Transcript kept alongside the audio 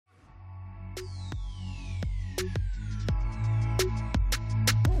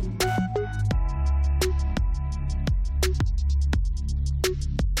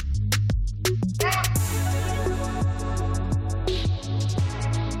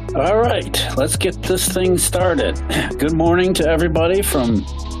All right, let's get this thing started. Good morning to everybody from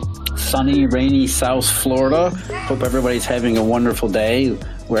sunny, rainy South Florida. Hope everybody's having a wonderful day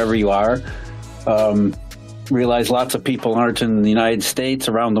wherever you are. Realize lots of people aren't in the United States,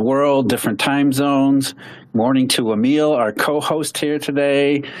 around the world, different time zones. Morning to Emil, our co-host here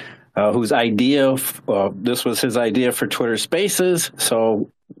today, whose idea, this was his idea for Twitter Spaces. So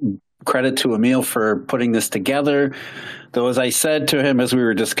credit to Emil for putting this together. Though, as I said to him as we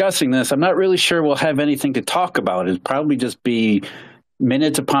were discussing this, I'm not really sure we'll have anything to talk about. It'll probably just be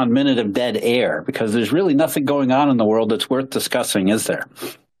minute upon minute of dead air because there's really nothing going on in the world that's worth discussing, is there?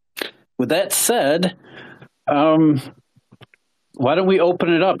 With that said, why don't we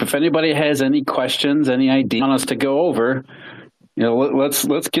open it up? If anybody has any questions, any ideas on us to go over,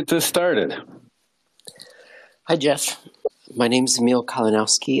 let's get this started. Hi, Jeff. My name's Emil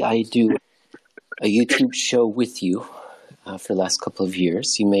Kalinowski. I do a YouTube show with you for the last couple of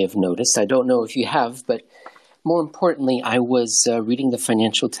years. You may have noticed. I don't know if you have, but more importantly, I was reading the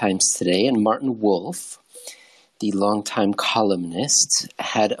Financial Times today, and Martin Wolf, the longtime columnist,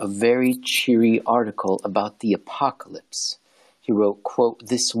 had a very cheery article about the apocalypse. He wrote, quote,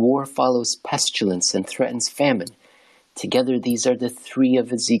 "This war follows pestilence and threatens famine. Together these are the three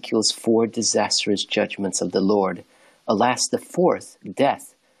of Ezekiel's four disastrous judgments of the Lord. Alas, the fourth,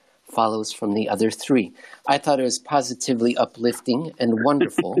 death, follows from the other three." I thought it was positively uplifting and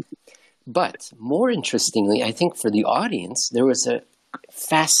wonderful. But more interestingly, I think for the audience, there was a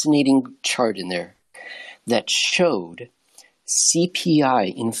fascinating chart in there that showed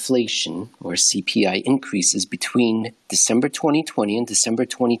CPI inflation or CPI increases between December 2020 and December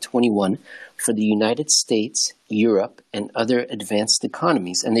 2021 for the United States, Europe, and other advanced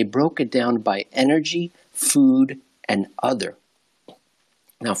economies. And they broke it down by energy, food, and other.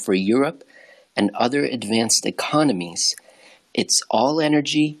 Now, for Europe and other advanced economies, it's all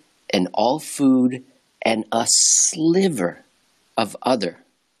energy and all food and a sliver of other.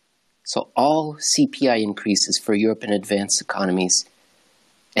 So all CPI increases for Europe and advanced economies,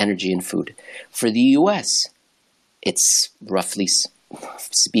 energy and food. For the U.S., it's roughly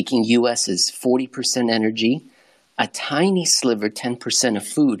speaking, U.S. is 40% energy, a tiny sliver, 10% of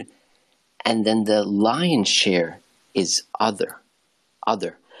food, and then the lion's share is other.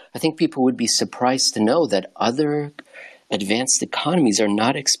 I think people would be surprised to know that other advanced economies are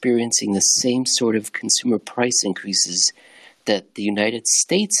not experiencing the same sort of consumer price increases that the United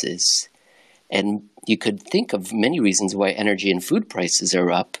States is. And you could think of many reasons why energy and food prices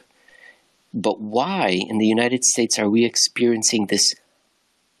are up, but why in the United States are we experiencing this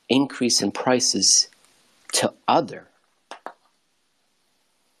increase in prices to other?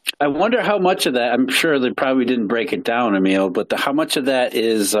 I wonder how much of that, I'm sure they probably didn't break it down, Emil, but how much of that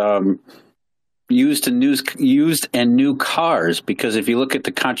is used and new cars? Because if you look at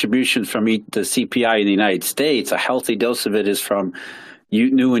the contributions from the CPI in the United States, a healthy dose of it is from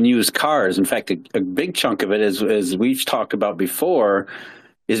new and used cars. In fact, a big chunk of it, as we've talked about before,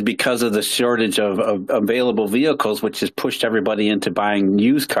 is because of the shortage of available vehicles, which has pushed everybody into buying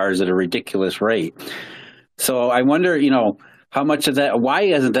used cars at a ridiculous rate. So I wonder, how much of that, why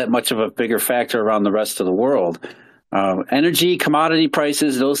isn't that much of a bigger factor around the rest of the world? Energy, commodity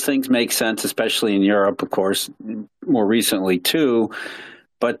prices, those things make sense, especially in Europe, of course, more recently too.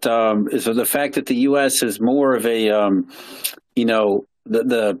 But so the fact that the U.S. is more of a,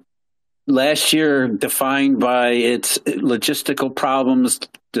 the last year defined by its logistical problems,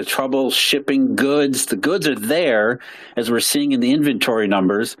 the trouble shipping goods, the goods are there, as we're seeing in the inventory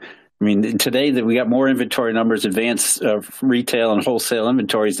numbers. I mean, today that we got more inventory numbers, advanced retail and wholesale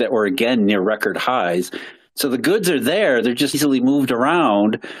inventories that were again near record highs. So the goods are there. They're just easily moved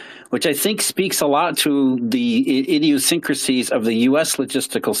around, which I think speaks a lot to the idiosyncrasies of the U.S.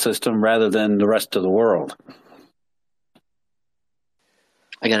 logistical system rather than the rest of the world.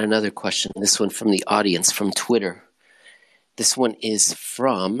 I got another question. This one from the audience from Twitter. This one is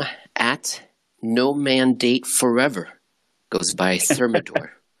from @NoMandate4Ever. Goes by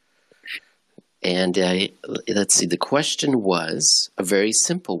Thermidor. And let's see, the question was a very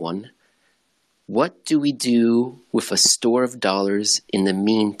simple one. What do we do with a store of dollars in the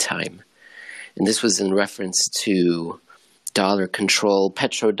meantime? And this was in reference to dollar control,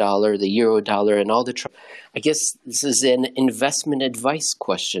 petrodollar, the Eurodollar, and all the I guess this is an investment advice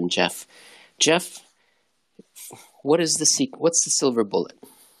question, Jeff. Jeff, what's the silver bullet?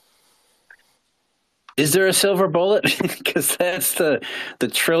 Is there a silver bullet? Because that's the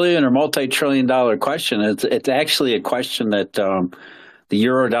trillion or multi-trillion dollar question. It's actually a question that the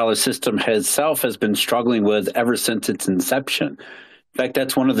Eurodollar system itself has been struggling with ever since its inception. In fact,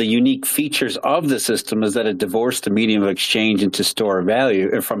 that's one of the unique features of the system is that it divorced the medium of exchange into store of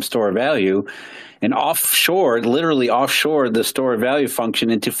value from store of value and literally offshore the store of value function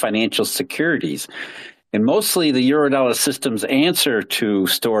into financial securities. And mostly the Eurodollar system's answer to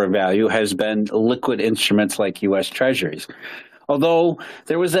store of value has been liquid instruments like U.S. Treasuries. Although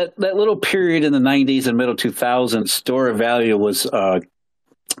there was that little period in the 90s and middle 2000s, store of value was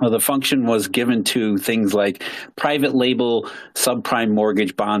the function was given to things like private label, subprime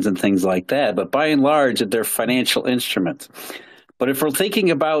mortgage bonds and things like that. But by and large, they're financial instruments. But if we're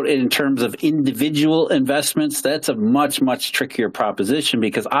thinking about it in terms of individual investments, that's a much, much trickier proposition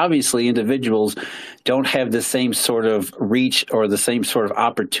because obviously individuals don't have the same sort of reach or the same sort of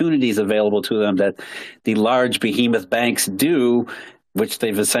opportunities available to them that the large behemoth banks do, which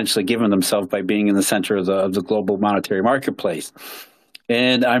they've essentially given themselves by being in the center of the global monetary marketplace.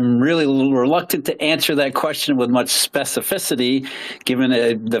 And I'm really reluctant to answer that question with much specificity, given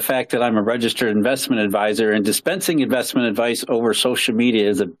the fact that I'm a registered investment advisor, and dispensing investment advice over social media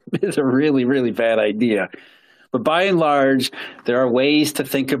is a really, really bad idea. But by and large, there are ways to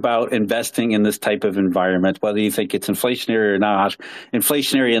think about investing in this type of environment, whether you think it's inflationary or not.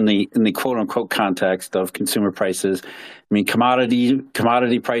 Inflationary in the quote unquote context of consumer prices. I mean,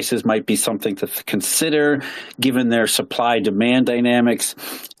 commodity prices might be something to consider given their supply demand dynamics,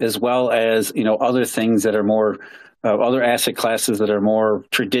 as well as, other things that are more other asset classes that are more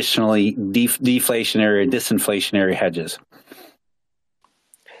traditionally deflationary or disinflationary hedges.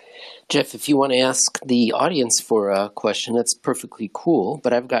 Jeff, if you want to ask the audience for a question, that's perfectly cool.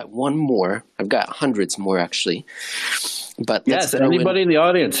 But I've got one more. I've got hundreds more, actually. But yes, anybody in the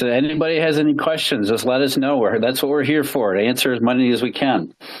audience, anybody has any questions, just let us know. That's what we're here for, to answer as many as we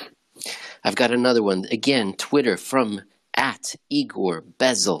can. I've got another one. Again, Twitter from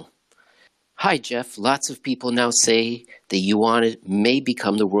 @IgorBezel. Hi, Jeff. Lots of people now say the yuan may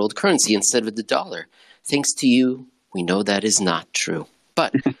become the world currency instead of the dollar. Thanks to you, we know that is not true.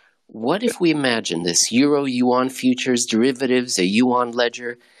 But what if we imagine this euro-yuan futures derivatives, a yuan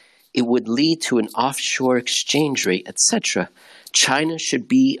ledger? It would lead to an offshore exchange rate, etc. China should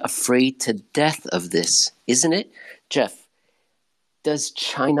be afraid to death of this, isn't it? Jeff, does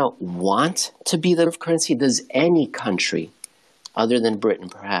China want to be the currency? Does any country, other than Britain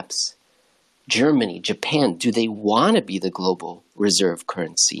perhaps, Germany, Japan, do they want to be the global reserve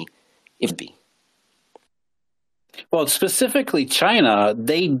currency? If be. Well, specifically China,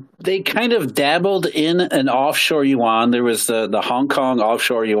 they kind of dabbled in an offshore yuan. There was the Hong Kong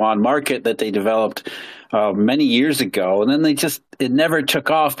offshore yuan market that they developed many years ago, and then it never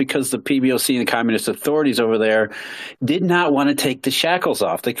took off because the PBOC and the communist authorities over there did not want to take the shackles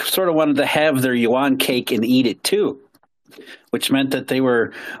off. They sort of wanted to have their yuan cake and eat it too, which meant that they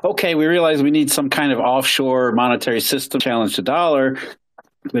were, okay, we realize we need some kind of offshore monetary system challenge the dollar.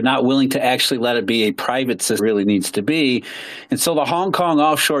 We're not willing to actually let it be a private system it really needs to be. And so the Hong Kong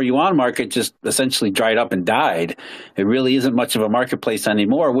offshore yuan market just essentially dried up and died. It really isn't much of a marketplace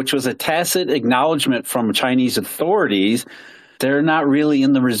anymore, which was a tacit acknowledgement from Chinese authorities. They're not really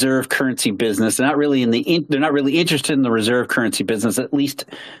in the reserve currency business. They're not really interested in the reserve currency business, at least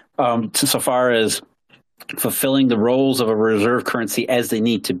so far as fulfilling the roles of a reserve currency as they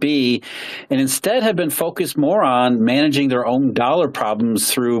need to be, and instead have been focused more on managing their own dollar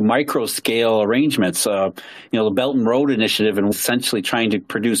problems through micro-scale arrangements. The Belt and Road Initiative, and essentially trying to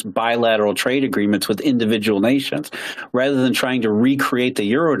produce bilateral trade agreements with individual nations, rather than trying to recreate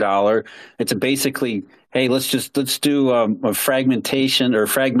the Eurodollar. It's basically, hey, let's do a fragmentation or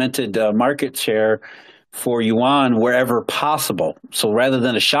fragmented market share for yuan wherever possible. So rather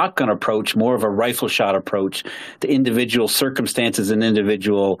than a shotgun approach, more of a rifle shot approach to individual circumstances and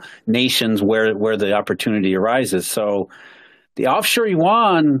individual nations where the opportunity arises. So the offshore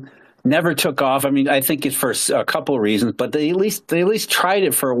yuan never took off. I mean, I think it's for a couple of reasons, but they at least tried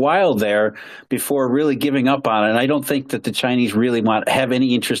it for a while there before really giving up on it. And I don't think that the Chinese really have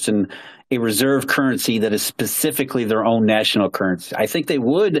any interest in a reserve currency that is specifically their own national currency. I think they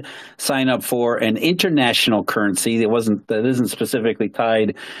would sign up for an international currency that isn't specifically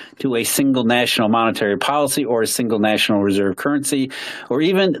tied to a single national monetary policy or a single national reserve currency, or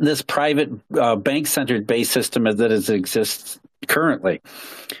even this private bank-centered based system that exists currently.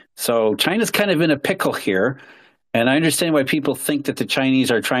 So China's kind of in a pickle here. And I understand why people think that the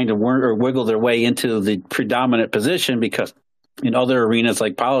Chinese are trying to wiggle their way into the predominant position, because in other arenas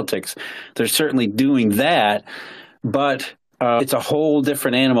like politics, they're certainly doing that. But it's a whole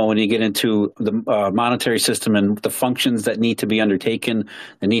different animal when you get into the monetary system and the functions that need to be undertaken,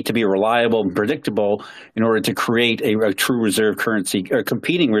 that need to be reliable and predictable in order to create a true reserve currency or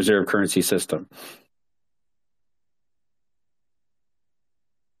competing reserve currency system.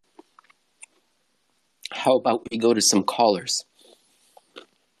 how about we go to some callers?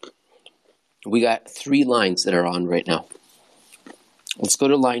 We got 3 lines that are on right now. Let's go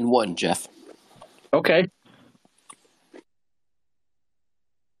to line 1, Jeff. Okay.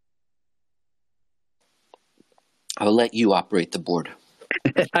 I'll let you operate the board.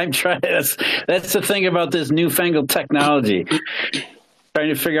 I'm trying. That's the thing about this newfangled technology. Trying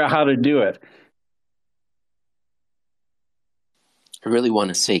to figure out how to do it. I really want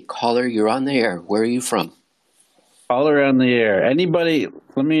to say, caller, you're on the air. Where are you from? All around the air. Anybody?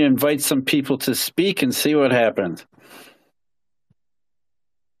 Let me invite some people to speak and see what happens.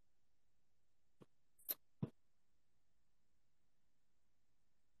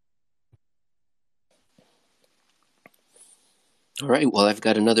 All right. Well, I've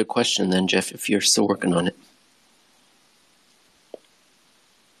got another question then, Jeff, if you're still working on it.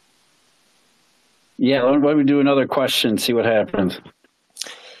 Yeah, why don't we do another question, see what happens.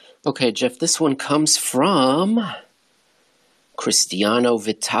 Okay, Jeff, this one comes from Cristiano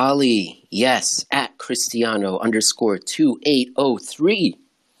Vitali. Yes, at Cristiano_2803.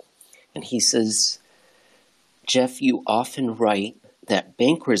 And he says, Jeff, you often write that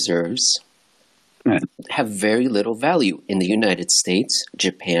bank reserves have very little value in the United States,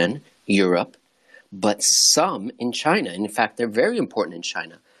 Japan, Europe, but some in China. In fact, they're very important in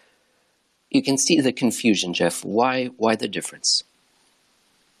China. You can see the confusion, Jeff. Why the difference?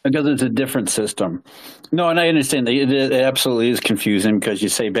 Because it's a different system. No, and I understand that it absolutely is confusing because you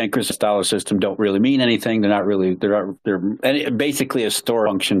say bankers' dollar system don't really mean anything. They're not really. They're basically a store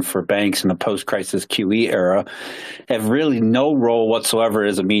function for banks in the post-crisis QE era. Have really no role whatsoever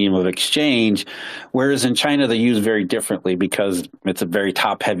as a medium of exchange. Whereas in China they use very differently because it's a very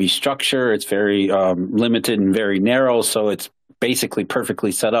top-heavy structure. It's very limited and very narrow. So it's basically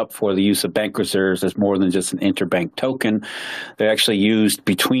perfectly set up for the use of bank reserves as more than just an interbank token. They're actually used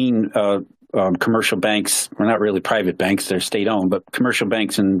between commercial banks, or not really private banks, they're state-owned, but commercial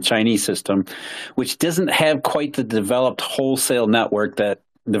banks in the Chinese system, which doesn't have quite the developed wholesale network that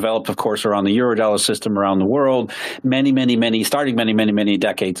developed, of course, around the Eurodollar system around the world starting many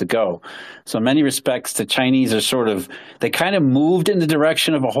decades ago. So in many respects, the Chinese are they kind of moved in the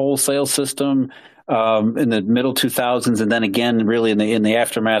direction of a wholesale system in the middle 2000s, and then again, really in the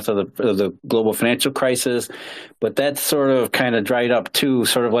aftermath of the global financial crisis. But that sort of kind of dried up too,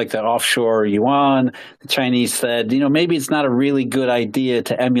 sort of like the offshore yuan. The Chinese said, maybe it's not a really good idea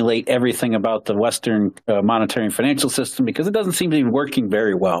to emulate everything about the Western monetary and financial system because it doesn't seem to be working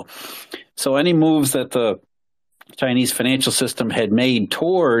very well. So any moves that the Chinese financial system had made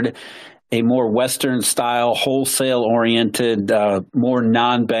toward a more Western-style, wholesale-oriented, more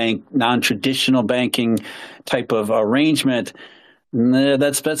non-traditional banking type of arrangement,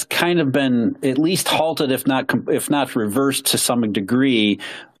 that's kind of been at least halted, if not reversed to some degree,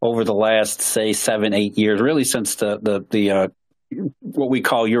 over the last, say, 7-8 years, really since the what we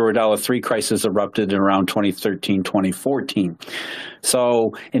call Eurodollar 3 crisis erupted in around 2013, 2014.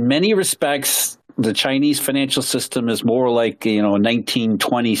 So in many respects, the Chinese financial system is more like a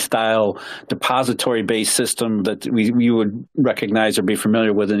 1920 style depository based system that we would recognize or be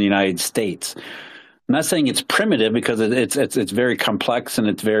familiar with in the United States. I'm not saying it's primitive because it's very complex and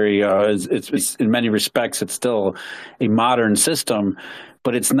it's very it's in many respects it's still a modern system,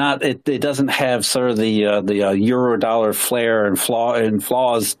 but it's not. It doesn't have sort of the Eurodollar flair and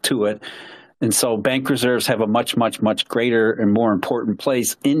flaws to it. And so bank reserves have a much, much, much greater and more important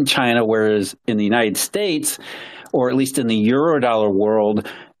place in China, whereas in the United States, or at least in the Eurodollar world,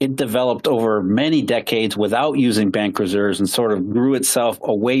 it developed over many decades without using bank reserves and sort of grew itself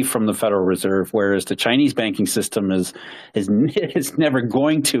away from the Federal Reserve, whereas the Chinese banking system is never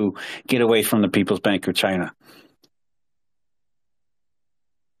going to get away from the People's Bank of China.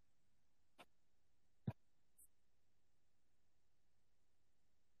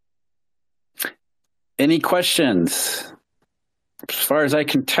 Any questions? As far as I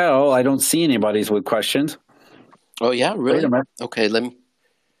can tell, I don't see anybody's with questions. Oh, yeah? Really? Okay,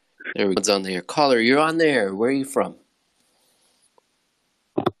 there we go. On there. Caller, you're on there. Where are you from?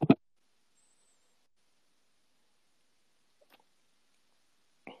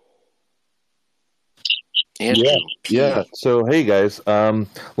 Andrew, yeah. So, hey, guys.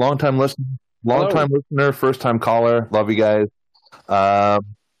 Long-time listener, first-time caller. Love you guys.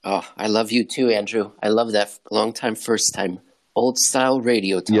 Oh, I love you too, Andrew. I love that long time, first time, old style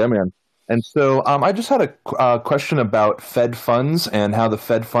radio talk. Yeah, man. And so I just had a question about Fed funds and how the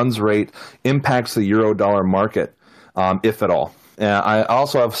Fed funds rate impacts the Eurodollar market, if at all. I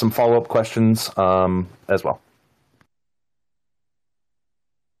also have some follow-up questions as well.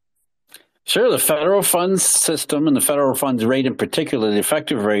 Sure, the federal funds system and the federal funds rate in particular, the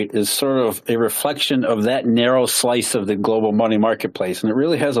effective rate, is sort of a reflection of that narrow slice of the global money marketplace. And it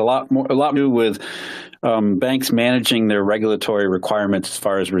really has a lot to do with banks managing their regulatory requirements as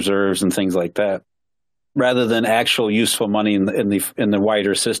far as reserves and things like that, rather than actual useful money in the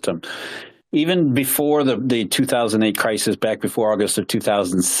wider system. Even before the 2008 crisis, back before August of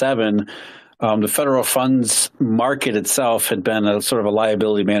 2007, the federal funds market itself had been a sort of a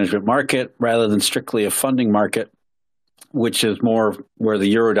liability management market rather than strictly a funding market, which is more where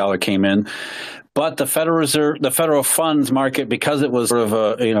the Eurodollar came in. But the Federal Reserve, the federal funds market, because it was sort of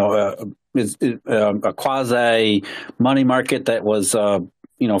a quasi money market that was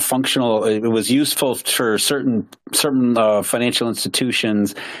functional, it was useful for certain financial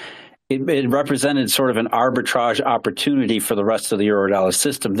institutions. It represented sort of an arbitrage opportunity for the rest of the Eurodollar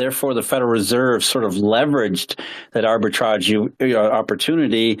system. Therefore, the Federal Reserve sort of leveraged that arbitrage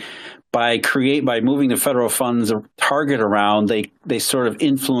opportunity by moving the federal funds target around. They sort of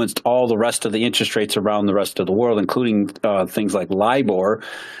influenced all the rest of the interest rates around the rest of the world, including things like LIBOR,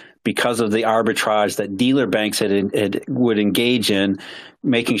 because of the arbitrage that dealer banks would engage in,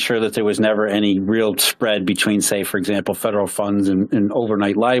 making sure that there was never any real spread between, say, for example, federal funds and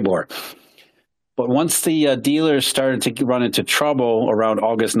overnight LIBOR. But once the dealers started to run into trouble around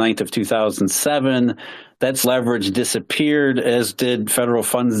August 9th of 2007, that leverage disappeared, as did federal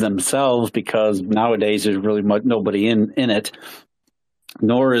funds themselves, because nowadays there's really nobody in it,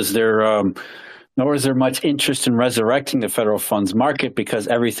 nor is there much interest in resurrecting the federal funds market, because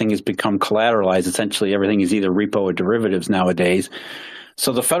everything has become collateralized. Essentially, everything is either repo or derivatives nowadays.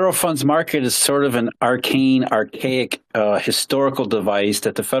 So the federal funds market is sort of an arcane, archaic historical device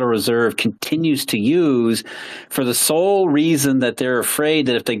that the Federal Reserve continues to use for the sole reason that they're afraid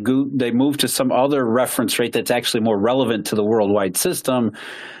that if they move to some other reference rate that's actually more relevant to the worldwide system,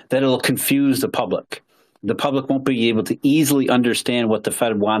 that it'll confuse the public. The public won't be able to easily understand what the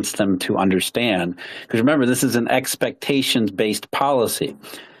Fed wants them to understand. Because remember, this is an expectations-based policy.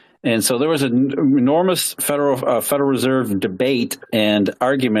 And so there was an enormous Federal Reserve debate and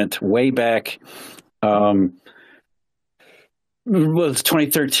argument way back, was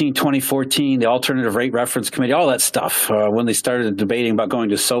 2013, 2014, the Alternative Rate Reference Committee, all that stuff, when they started debating about going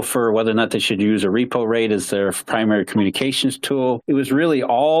to SOFR, whether or not they should use a repo rate as their primary communications tool. It was really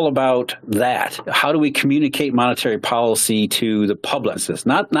all about that. How do we communicate monetary policy to the public?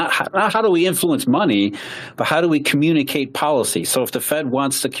 Not how do we influence money, but how do we communicate policy? So if the Fed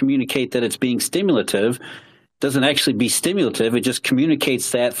wants to communicate that it's being stimulative, doesn't actually be stimulative. It just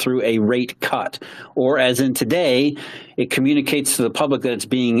communicates that through a rate cut. Or as in today, it communicates to the public that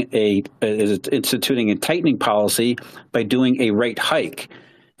it's instituting a tightening policy by doing a rate hike.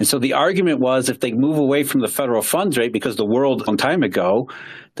 And so the argument was, if they move away from the federal funds rate, because the world a long time ago,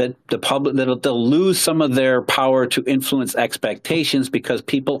 that they'll lose some of their power to influence expectations because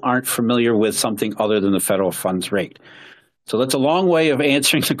people aren't familiar with something other than the federal funds rate. So that's a long way of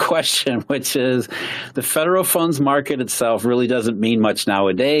answering the question, which is the federal funds market itself really doesn't mean much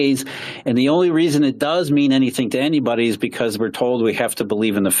nowadays. And the only reason it does mean anything to anybody is because we're told we have to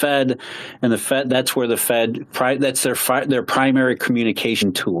believe in the Fed. And the Fed, that's where the Fed, that's their primary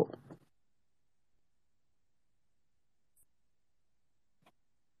communication tool.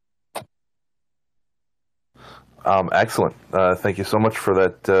 Excellent. Thank you so much for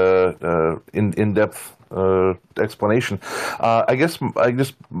that in-depth explanation. I guess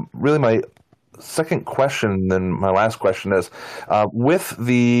really my second question, then my last question is, with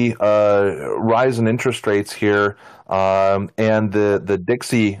the rise in interest rates here and the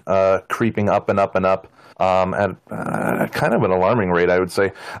Dixie creeping up and up and up at kind of an alarming rate, I would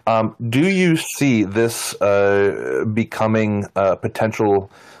say, do you see this becoming a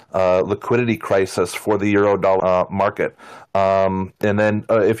potential liquidity crisis for the Eurodollar market? And then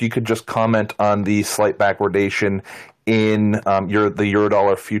if you could just comment on the slight backwardation in the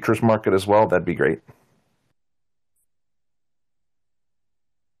Eurodollar futures market as well, that'd be great.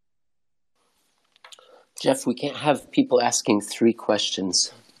 Jeff, we can't have people asking 3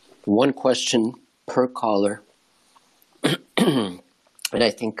 questions. 1 question per caller. And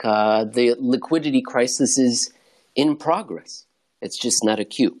I think the liquidity crisis is in progress. It's just not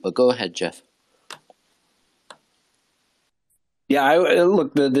acute. But go ahead, Jeff. Yeah,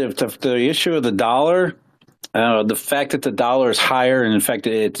 look, the issue of the dollar, the fact that the dollar is higher, and in fact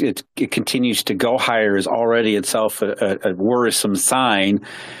it continues to go higher, is already itself a worrisome sign.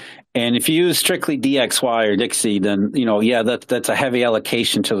 And if you use strictly DXY or Dixie, then that's a heavy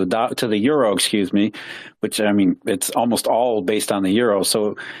allocation to the euro, which I mean it's almost all based on the euro.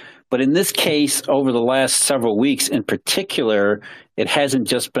 So But in this case, over the last several weeks in particular, it hasn't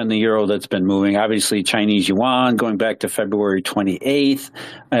just been the euro that's been moving. Obviously, Chinese yuan going back to February 28th,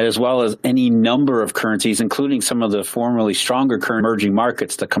 as well as any number of currencies, including some of the formerly stronger current emerging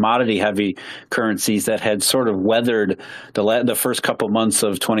markets, the commodity-heavy currencies that had sort of weathered the first couple months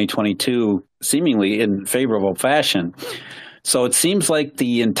of 2022 seemingly in favorable fashion. So it seems like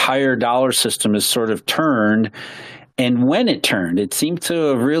the entire dollar system is sort of turned. And when it turned, it seemed to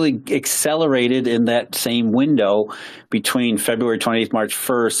have really accelerated in that same window between February 28th, March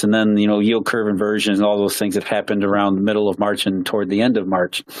 1st, and then, yield curve inversions and all those things that happened around the middle of March and toward the end of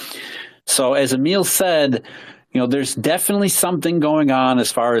March. So as Emil said, there's definitely something going on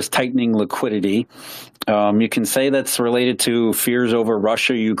as far as tightening liquidity. You can say that's related to fears over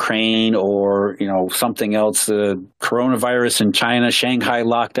Russia, Ukraine, or, something else, coronavirus in China, Shanghai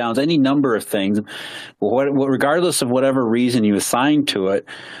lockdowns, any number of things. Regardless of whatever reason you assign to it,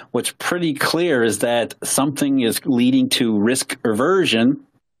 what's pretty clear is that something is leading to risk aversion,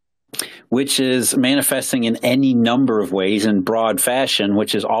 which is manifesting in any number of ways in broad fashion,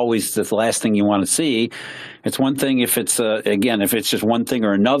 which is always the last thing you want to see. It's one thing if it's, if it's just one thing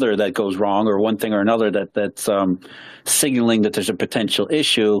or another that goes wrong, or one thing or another that's signaling that there's a potential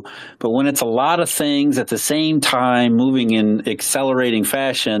issue. But when it's a lot of things at the same time moving in accelerating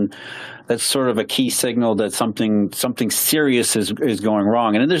fashion, that's sort of a key signal that something serious is going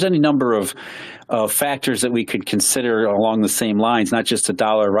wrong. And there's any number of factors that we could consider along the same lines, not just the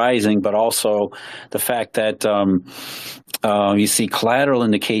dollar rising, but also the fact that you see collateral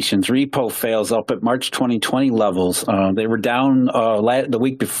indications, repo fails up at March 2020 levels. They were down the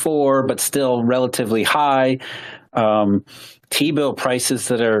week before, but still relatively high. T-bill prices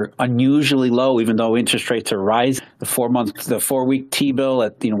that are unusually low, even though interest rates are rising. The 4-week T-bill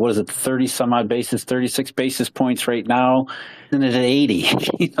at 36 basis points right now, and it's at 80.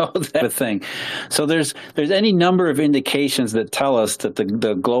 That thing. So there's any number of indications that tell us that the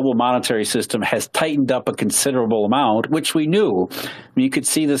global monetary system has tightened up a considerable amount, which we knew. You could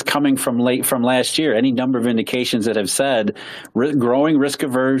see this coming from last year. Any number of indications that have said growing risk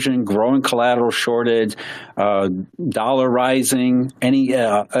aversion, growing collateral shortage, dollar rising,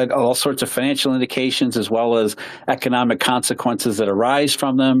 all sorts of financial indications, as well as economic consequences that arise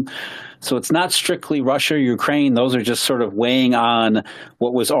from them. So it's not strictly Russia or Ukraine. Those are just sort of weighing on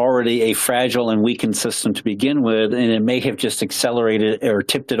what was already a fragile and weakened system to begin with, and it may have just accelerated or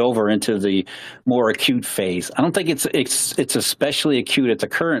tipped it over into the more acute phase. I don't think it's especially acute at the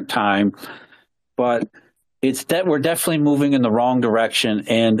current time, but it's that we're definitely moving in the wrong direction,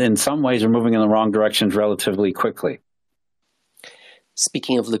 and in some ways we're moving in the wrong directions relatively quickly.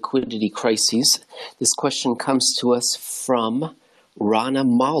 Speaking of liquidity crises, this question comes to us from Rana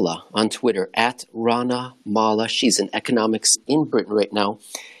Mala on Twitter, at Rana Mala. She's in economics in Britain right now,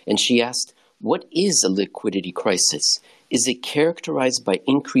 and she asked, what is a liquidity crisis? Is it characterized by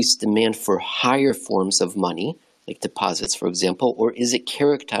increased demand for higher forms of money, like deposits, for example, or is it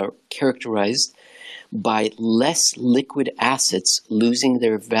characterized by less liquid assets losing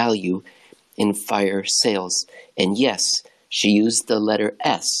their value in fire sales? And yes, she used the letter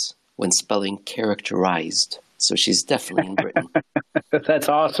S when spelling characterized. So she's definitely in Britain. That's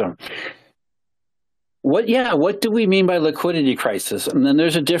awesome. What do we mean by liquidity crisis? And then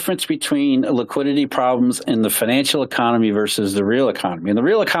there's a difference between liquidity problems in the financial economy versus the real economy. And the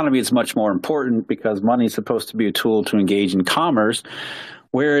real economy is much more important because money is supposed to be a tool to engage in commerce.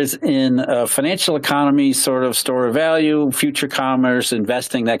 Whereas in a financial economy, sort of store of value, future commerce,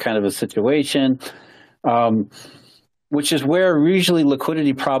 investing, that kind of a situation, which is where usually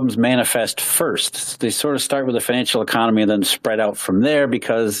liquidity problems manifest first. They sort of start with the financial economy and then spread out from there,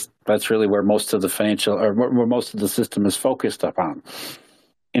 because that's really where most of the where most of the system is focused upon.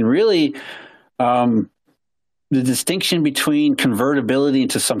 And really, the distinction between convertibility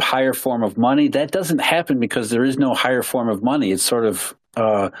into some higher form of money, that doesn't happen because there is no higher form of money. It's sort of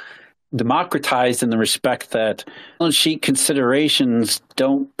democratized in the respect that balance sheet considerations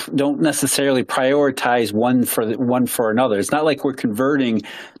don't necessarily prioritize one for another. It's not like we're converting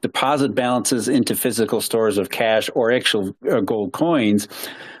deposit balances into physical stores of cash or actual gold coins.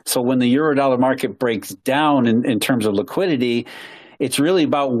 So when the Eurodollar market breaks down in terms of liquidity, it's really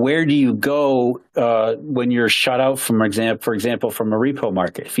about where do you go when you're shut out from, for example, from a repo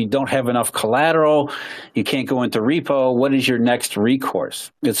market. If you don't have enough collateral, you can't go into repo. What is your next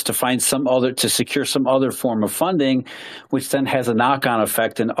recourse? It's to find to secure some other form of funding, which then has a knock-on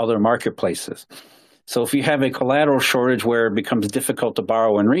effect in other marketplaces. So if you have a collateral shortage where it becomes difficult to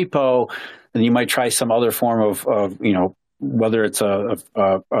borrow in repo, then you might try some other form of whether it's a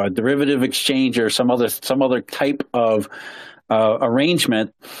derivative exchange or some other type of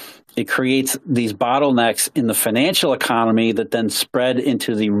arrangement it creates these bottlenecks in the financial economy that then spread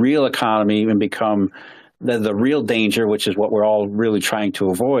into the real economy and become the real danger, which is what we're all really trying to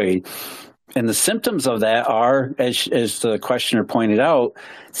avoid. And the symptoms of that are, as the questioner pointed out,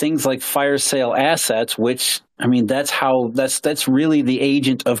 things like fire sale assets, which, I mean, that's really the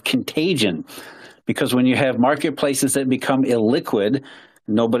agent of contagion. Because when you have marketplaces that become illiquid,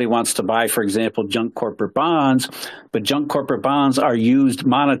 nobody wants to buy, for example, junk corporate bonds, but junk corporate bonds are used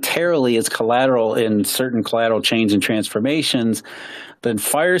monetarily as collateral in certain collateral chains and transformations. Then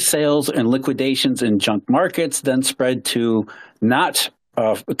fire sales and liquidations in junk markets then spread to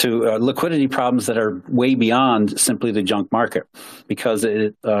liquidity problems that are way beyond simply the junk market. Because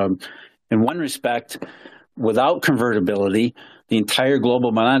in one respect, without convertibility, the entire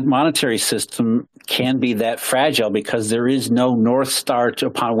global monetary system can be that fragile because there is no North Star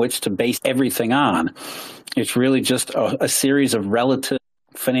upon which to base everything on. It's really just a series of relative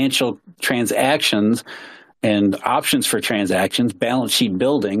financial transactions and options for transactions, balance sheet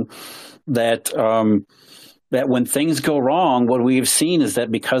building, that when things go wrong, what we have seen is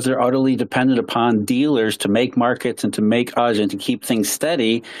that because they're utterly dependent upon dealers to make markets and to make odds and to keep things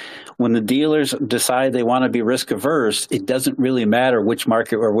steady, when the dealers decide they want to be risk averse, it doesn't really matter which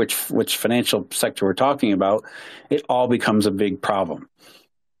market or which financial sector we're talking about. It all becomes a big problem.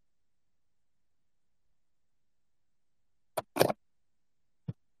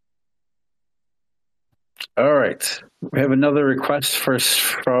 All right. We have another request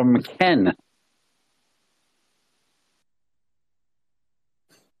from Ken.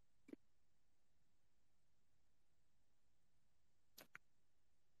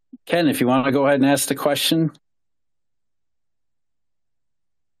 Ken, if you want to go ahead and ask the question.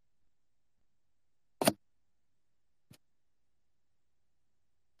 I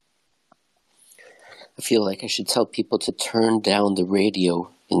feel like I should tell people to turn down the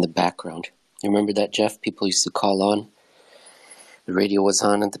radio in the background. You remember that, Jeff? People used to call on. The radio was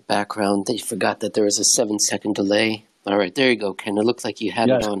on in the background. They forgot that there was a 7-second delay. All right, there you go, Ken. It looked like you had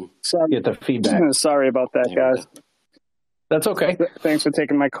it on. Sorry. Get the feedback. Sorry about that, There we guys. go. That's okay. Thanks for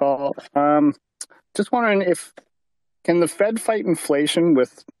taking my call. Just wondering can the Fed fight inflation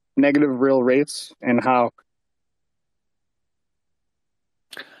with negative real rates, and how?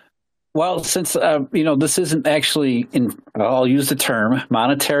 Well, since this isn't actually I'll use the term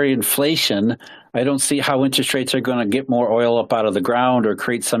monetary inflation. I don't see how interest rates are going to get more oil up out of the ground or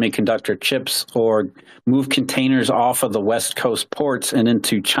create semiconductor chips or move containers off of the West Coast ports and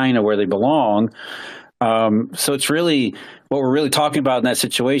into China where they belong. So it's really what we're really talking about in that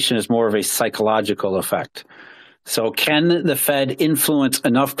situation is more of a psychological effect. So can the Fed influence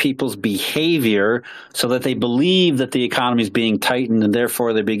enough people's behavior so that they believe that the economy is being tightened and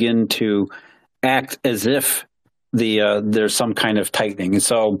therefore they begin to act as if there's some kind of tightening? And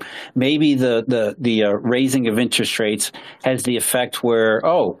so maybe the raising of interest rates has the effect where,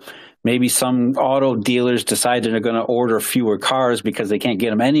 maybe some auto dealers decide they're going to order fewer cars because they can't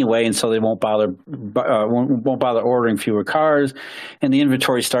get them anyway, and so they won't bother ordering fewer cars, and the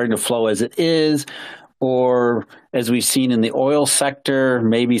inventory is starting to flow as it is. Or as we've seen in the oil sector,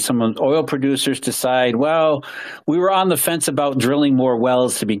 maybe some oil producers decide, well, we were on the fence about drilling more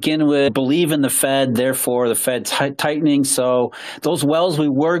wells to begin with, believe in the Fed, therefore the Fed's tightening. So those wells we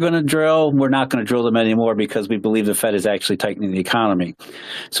were going to drill, we're not going to drill them anymore because we believe the Fed is actually tightening the economy.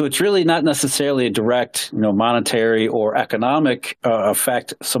 So it's really not necessarily a direct, monetary or economic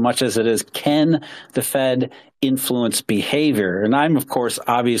effect so much as it is, can the Fed influence behavior? And I'm, of course,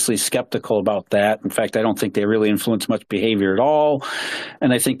 obviously skeptical about that. In fact, I don't think they really influence much behavior at all.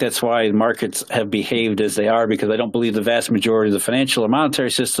 And I think that's why markets have behaved as they are, because I don't believe the vast majority of the financial or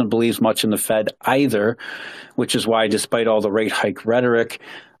monetary system believes much in the Fed either, which is why, despite all the rate hike rhetoric,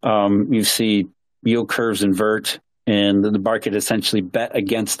 you see yield curves invert and the market essentially bet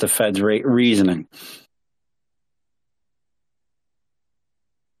against the Fed's rate reasoning.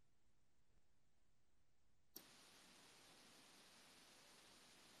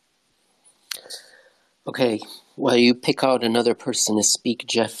 Okay, well, you pick out another person to speak,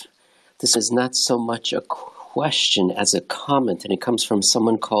 Jeff. This is not so much a question as a comment, and it comes from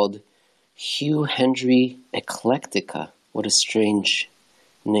someone called Hugh Hendry Eclectica. What a strange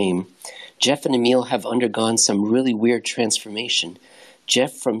name. Jeff and Emil have undergone some really weird transformation.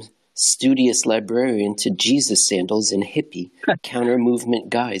 Jeff from studious librarian to Jesus sandals and hippie counter-movement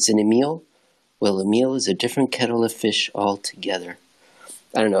guys. And Emil? Well, Emil is a different kettle of fish altogether.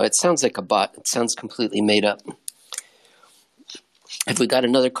 I don't know. It sounds like a bot. It sounds completely made up. Have we got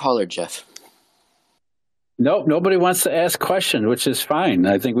another caller, Jeff? Nope. Nobody wants to ask questions, which is fine.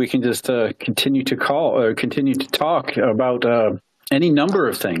 I think we can just continue to call or continue to talk about any number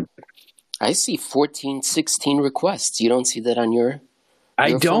of things. I see 14, 16 requests. You don't see that on your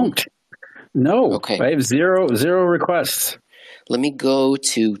I don't. phone? No. Okay. I have zero requests. Let me go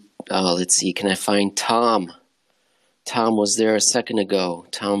to, let's see, can I find Tom? Tom was there a second ago.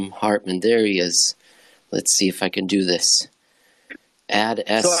 Tom Hartman, there he is. Let's see if I can do this. Add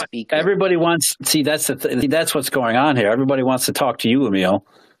as speaker. Everybody wants, see, that's what's going on here. Everybody wants to talk to you, Emil.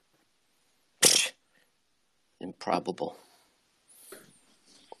 Improbable.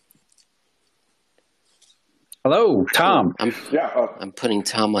 Hello, Tom. I'm putting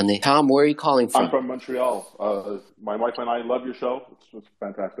Tom on the. Tom, where are you calling from? I'm from Montreal. My wife and I love your show. It's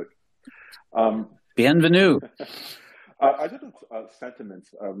fantastic. Bienvenue. I did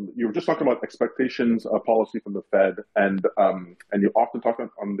sentiments. You were just talking about expectations policy from the Fed, and you often talk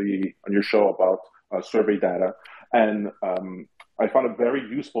on your show about survey data, and I found it very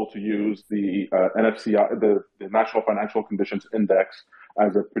useful to use the NFCI, the National Financial Conditions Index,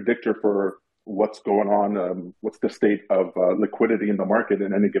 as a predictor for what's going on, what's the state of liquidity in the market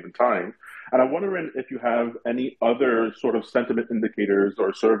in any given time. And I'm wondering if you have any other sort of sentiment indicators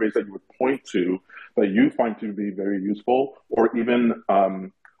or surveys that you would point to that you find to be very useful, or even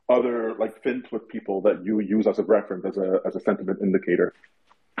other like FinTwit people that you use as a reference as a sentiment indicator.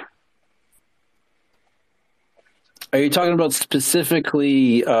 Are you talking about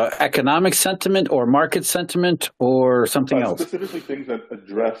specifically economic sentiment or market sentiment or something else? Specifically things that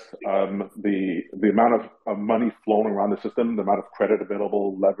address the amount of money flowing around the system, the amount of credit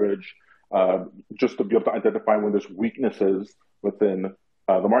available, leverage, just to be able to identify when there's weaknesses within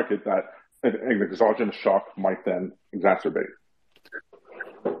the market that an exogenous shock might then exacerbate.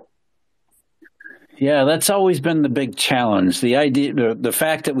 Yeah, that's always been the big challenge. The idea, the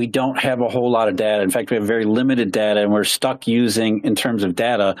fact that we don't have a whole lot of data. In fact, we have very limited data, and we're stuck using, in terms of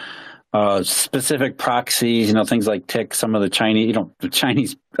data, specific proxies, things like TIC, some of the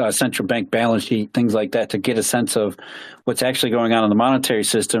Chinese central bank balance sheet, things like that, to get a sense of what's actually going on in the monetary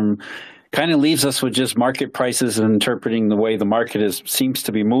system. Kind of leaves us with just market prices and interpreting the way the market seems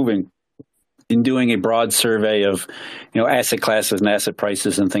to be moving, in doing a broad survey of, asset classes and asset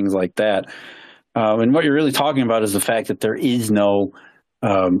prices and things like that. And what you're really talking about is the fact that there is no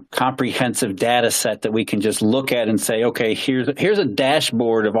comprehensive data set that we can just look at and say, okay, here's a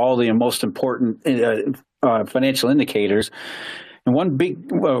dashboard of all the most important financial indicators. And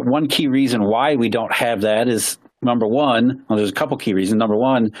one key reason why we don't have that is, number one, there's a couple key reasons. Number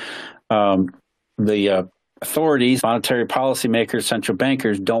one, the authorities, monetary policymakers, central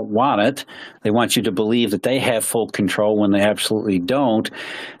bankers don't want it. They want you to believe that they have full control when they absolutely don't.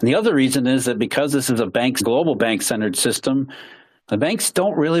 And the other reason is that because this is a global bank-centered system, the banks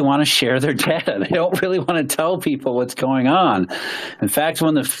don't really want to share their data. They don't really want to tell people what's going on. In fact,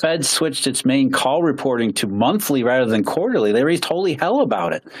 when the Fed switched its main call reporting to monthly rather than quarterly, they raised holy hell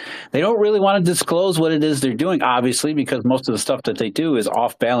about it. They don't really want to disclose what it is they're doing, obviously, because most of the stuff that they do is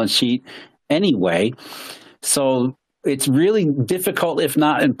off balance sheet anyway. So it's really difficult, if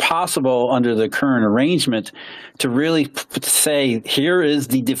not impossible, under the current arrangement to really say, here is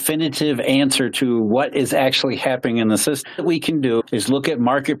the definitive answer to what is actually happening in the system. What we can do is look at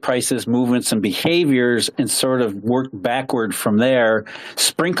market prices, movements, and behaviors and sort of work backward from there,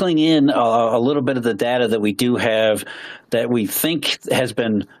 sprinkling in a little bit of the data that we do have that we think has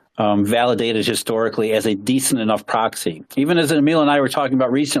been validated historically as a decent enough proxy. Even as Emil and I were talking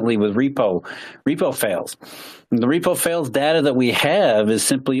about recently with repo fails. And the repo fails data that we have is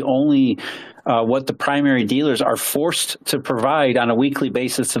simply only what the primary dealers are forced to provide on a weekly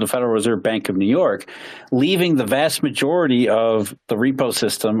basis to the Federal Reserve Bank of New York, leaving the vast majority of the repo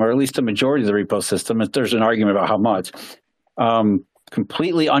system, or at least the majority of the repo system, if there's an argument about how much,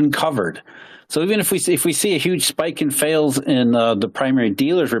 completely uncovered. So even if we see a huge spike in fails in the primary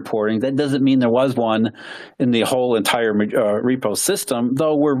dealers reporting, that doesn't mean there was one in the whole entire repo system,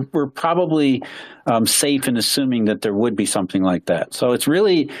 though we're probably safe in assuming that there would be something like that. So it's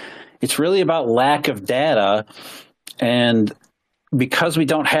really about lack of data, and because we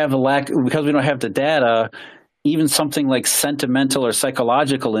don't have the data, even something like sentimental or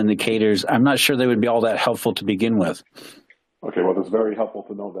psychological indicators, I'm not sure they would be all that helpful to begin with. Okay, well, it's very helpful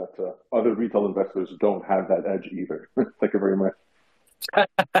to know that other retail investors don't have that edge either. Thank you very much.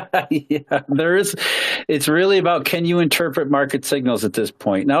 Yeah, it's really about, can you interpret market signals at this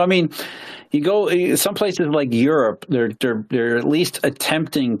point? Now, I mean, you go some places like Europe, they're at least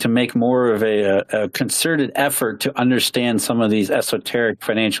attempting to make more of a concerted effort to understand some of these esoteric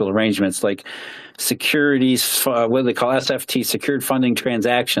financial arrangements, like securities, what they call SFT, secured funding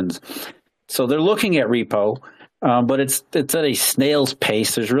transactions. So they're looking at repo. But it's at a snail's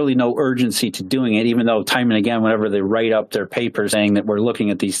pace. There's really no urgency to doing it, even though time and again, whenever they write up their paper saying that we're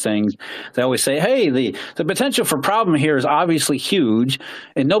looking at these things, they always say, hey, the potential for problem here is obviously huge,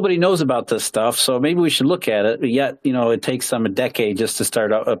 and nobody knows about this stuff, so maybe we should look at it. But yet, it takes them a decade just to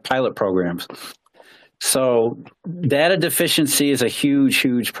start pilot programs. So data deficiency is a huge,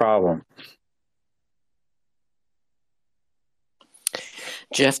 huge problem.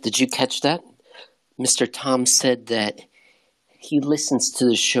 Jeff, did you catch that? Mr. Tom said that he listens to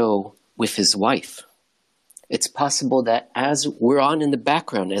the show with his wife. It's possible that as we're on in the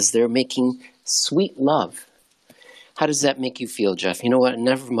background, as they're making sweet love. How does that make you feel, Jeff? You know what?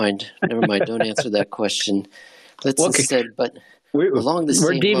 Never mind. Don't answer that question. Let's instead, but along the same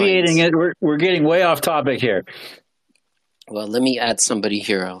lines. We're deviating it. We're getting way off topic here. Well, let me add somebody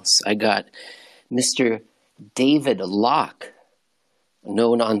here else. I got Mr. David Locke,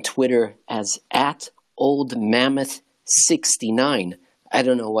 known on Twitter as @OldMammoth69. I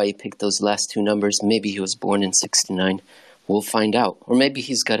don't know why he picked those last two numbers. Maybe he was born in 69. We'll find out. Or maybe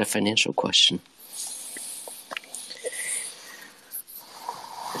he's got a financial question.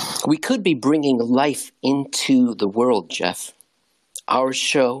 We could be bringing life into the world, Jeff. Our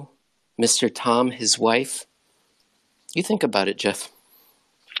show, Mr. Tom, his wife. You think about it, Jeff.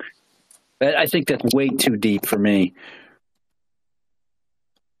 I think that's way too deep for me.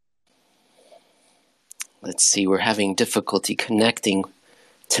 Let's see, we're having difficulty connecting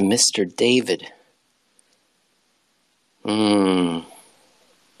to Mr. David. All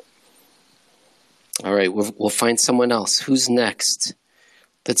right, we'll find someone else. Who's next?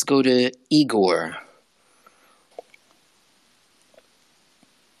 Let's go to Igor.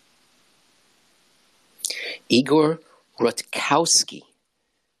 Igor Rutkowski,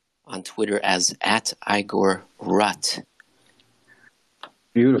 on Twitter as @IgorRut.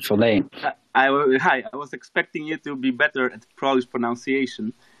 Beautiful name. Hi, I was expecting you to be better at Polish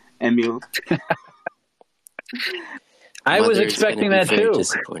pronunciation, Emil. I was expecting that too.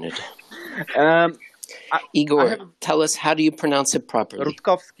 Disappointed. Igor, tell us, how do you pronounce it properly?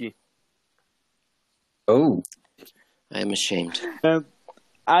 Rutkowski. Oh. I am ashamed.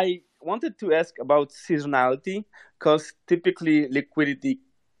 I wanted to ask about seasonality, because typically liquidity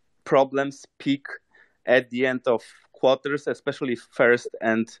problems peak at the end of quarters, especially first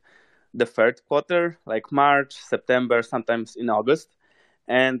and the third quarter, like March, September, sometimes in August.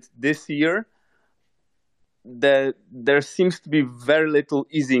 And this year, there seems to be very little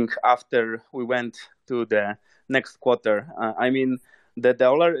easing after we went to the next quarter. The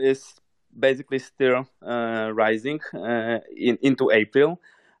dollar is basically still rising into April.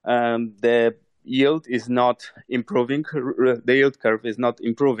 The yield is not improving. The yield curve is not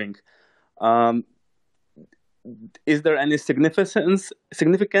improving. Is there any significance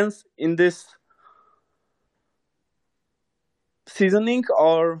in this seasoning,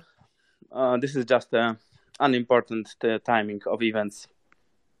 or this is just an unimportant timing of events?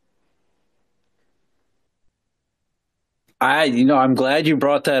 I'm glad you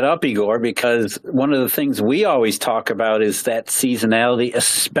brought that up, Igor, because one of the things we always talk about is that seasonality,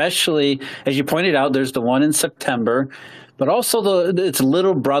 especially, as you pointed out, there's the one in September, but also its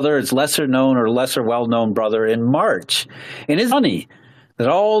little brother, its lesser known or lesser well-known brother in March. And it's funny that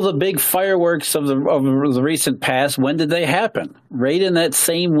all the big fireworks of the recent past, when did they happen? Right in that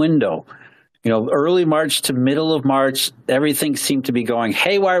same window. Early March to middle of March, everything seemed to be going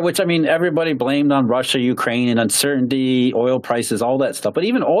haywire, which, everybody blamed on Russia, Ukraine, and uncertainty, oil prices, all that stuff. But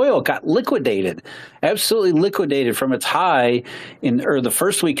even oil got liquidated, absolutely liquidated from its high the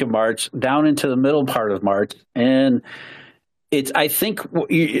first week of March down into the middle part of March. And I think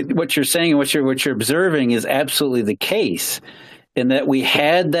what you're saying and what you're observing is absolutely the case. In that we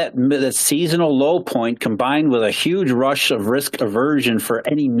had that seasonal low point combined with a huge rush of risk aversion for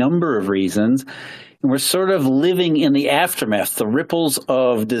any number of reasons. And we're sort of living in the aftermath, the ripples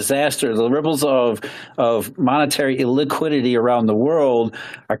of disaster, the ripples of monetary illiquidity around the world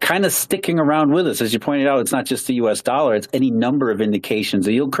are kind of sticking around with us. As you pointed out, it's not just the U.S. dollar, it's any number of indications.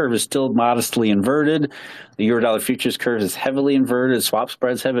 The yield curve is still modestly inverted. The Eurodollar futures curve is heavily inverted. Swap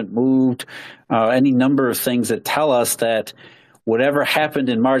spreads haven't moved. Any number of things that tell us that whatever happened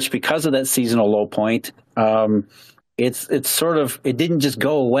in March because of that seasonal low point, it's sort of, it didn't just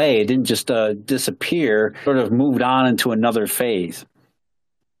go away. It didn't just disappear, sort of moved on into another phase.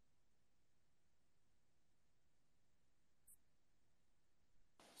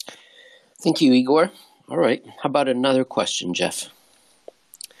 Thank you, Igor. All right. How about another question, Jeff?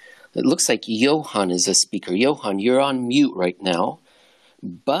 It looks like Johan is a speaker. Johan, you're on mute right now,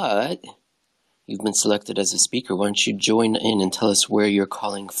 but you've been selected as a speaker. Why don't you join in and tell us where you're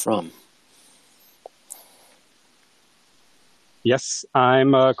calling from? Yes,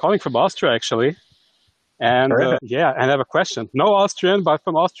 I'm calling from Austria, actually. And yeah, and I have a question. No Austrian, but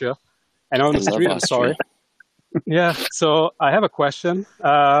from Austria. And I'm I love Sweden, Austria. sorry. Yeah, so I have a question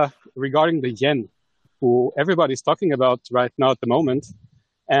regarding the yen, who everybody's talking about right now at the moment,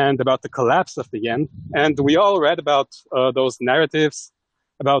 and about the collapse of the yen. And we all read about those narratives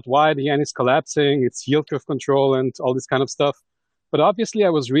about why the yen is collapsing, its yield curve control, and all this kind of stuff. But obviously, I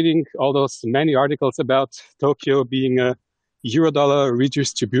was reading all those many articles about Tokyo being a Eurodollar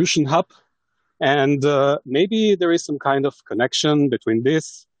redistribution hub. And maybe there is some kind of connection between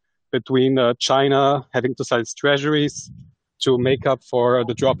this, between China having to sell its treasuries to make up for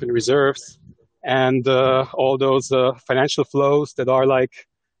the drop in reserves, and all those financial flows that are like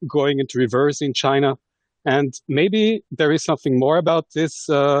going into reverse in China. And maybe there is something more about this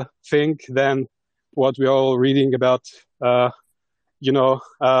thing than what we're all reading about,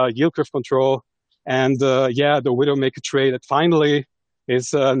 yield curve control. And the widowmaker trade that finally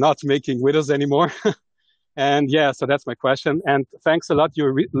is not making widows anymore. And yeah, so that's my question. And thanks a lot.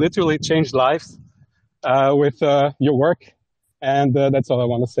 You literally changed lives with your work. And that's all I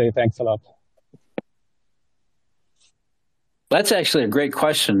want to say. Thanks a lot. That's actually a great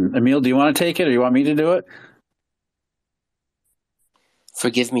question. Emil, do you want to take it or you want me to do it?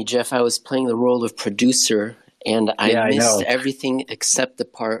 Forgive me, Jeff. I was playing the role of producer, and I missed everything except the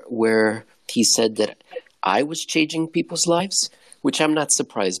part where he said that I was changing people's lives, which I'm not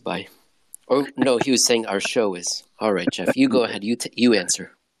surprised by. Or no, he was saying our show is. All right, Jeff, you go ahead. You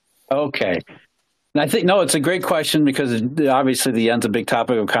answer. Okay. And I think, no, it's a great question because obviously the yen's a big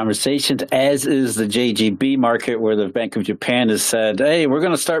topic of conversation, as is the JGB market, where the Bank of Japan has said, hey, we're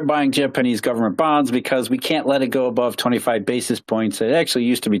going to start buying Japanese government bonds because we can't let it go above 25 basis points. It actually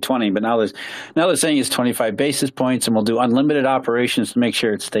used to be 20, but now they're saying it's 25 basis points, and we'll do unlimited operations to make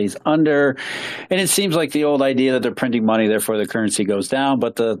sure it stays under. And it seems like the old idea that they're printing money, therefore the currency goes down.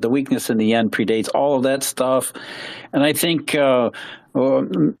 But the weakness in the yen predates all of that stuff. And I think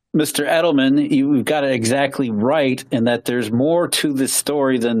Mr. Edelman, you've got it exactly right in that there's more to this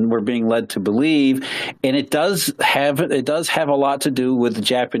story than we're being led to believe, and it does have a lot to do with the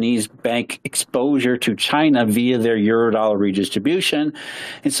Japanese bank exposure to China via their Eurodollar redistribution.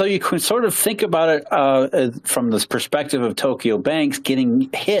 And so you can sort of think about it from this perspective of Tokyo banks getting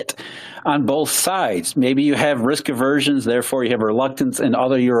hit on both sides. Maybe you have risk aversions, therefore you have reluctance in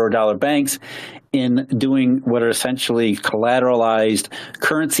other Eurodollar banks in doing what are essentially collateralized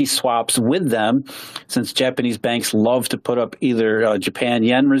currency swaps with them, since Japanese banks love to put up either Japan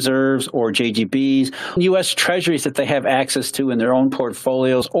yen reserves or JGBs, U.S. treasuries that they have access to in their own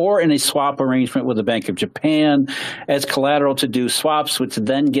portfolios, or in a swap arrangement with the Bank of Japan as collateral to do swaps, which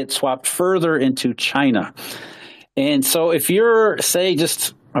then get swapped further into China. And so if you're, say,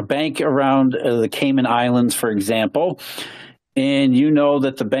 just a bank around the Cayman Islands, for example, and you know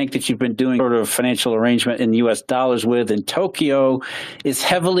that the bank that you've been doing sort of financial arrangement in U.S. dollars with in Tokyo is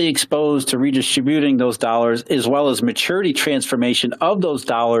heavily exposed to redistributing those dollars as well as maturity transformation of those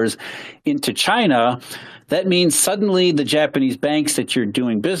dollars into China, that means suddenly the Japanese banks that you're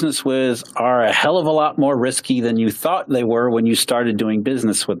doing business with are a hell of a lot more risky than you thought they were when you started doing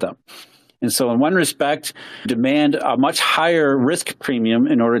business with them. And so in one respect, demand a much higher risk premium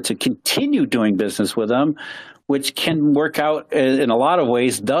in order to continue doing business with them, which can work out in a lot of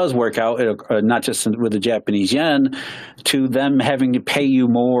ways, does work out, not just with the Japanese yen, to them having to pay you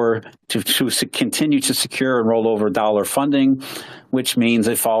more to continue to secure and roll over dollar funding, which means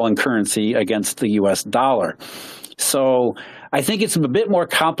a fall in currency against the U.S. dollar. So I think it's a bit more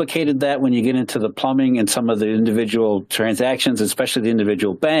complicated that when you get into the plumbing and some of the individual transactions, especially the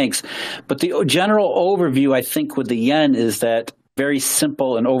individual banks. But the general overview, I think, with the yen is that very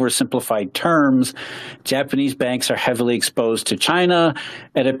simple and oversimplified terms, Japanese banks are heavily exposed to China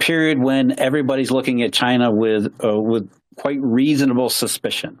at a period when everybody's looking at China with quite reasonable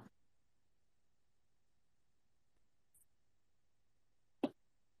suspicion.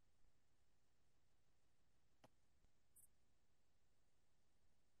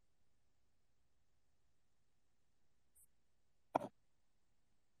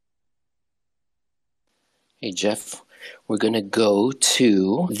 Hey, Jeff, we're going to go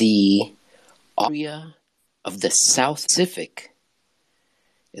to the area of the South Pacific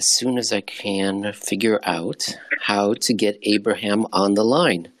as soon as I can figure out how to get Abraham on the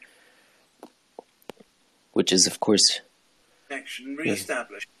line, which is, of course... Connection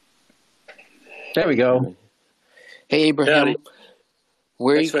reestablished. There we go. Hey, Abraham,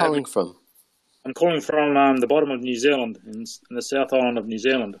 where are you calling from? I'm calling from the bottom of New Zealand, in the South Island of New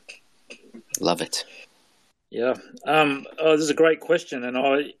Zealand. Love it. Yeah. This is a great question, and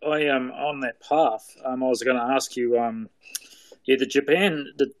I am on that path. I was going to ask you Yeah,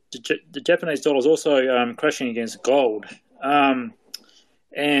 the Japanese dollar is also crashing against gold, and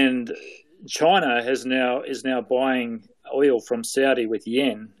China is now buying oil from Saudi with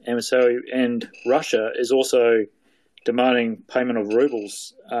yen, and Russia is also demanding payment of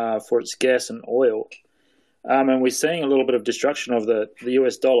rubles for its gas and oil. And we're seeing a little bit of destruction of the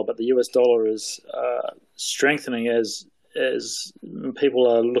US dollar, but the US dollar is strengthening as people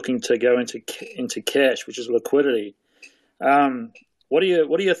are looking to go into cash, which is liquidity. What are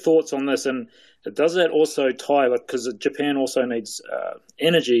your thoughts on this? And does that also tie, because Japan also needs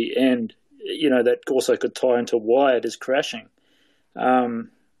energy, and that also could tie into why it is crashing. What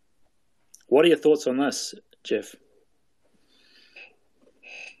are your thoughts on this, Jeff?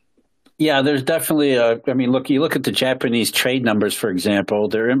 Yeah, there's definitely you look at the Japanese trade numbers, for example.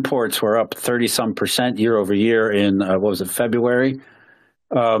 Their imports were up 30-some% year over year in, February?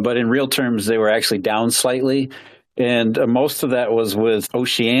 But in real terms, they were actually down slightly. And most of that was with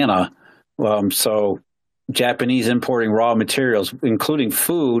Oceania. So Japanese importing raw materials, including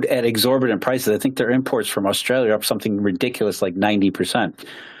food, at exorbitant prices. I think their imports from Australia are up something ridiculous like 90%.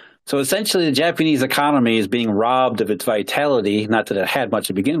 So essentially, the Japanese economy is being robbed of its vitality, not that it had much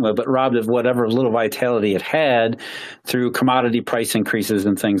to begin with, but robbed of whatever little vitality it had through commodity price increases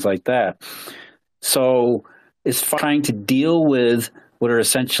and things like that. So it's trying to deal with what are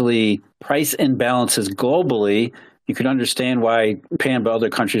essentially price imbalances globally. You could understand why Japan, but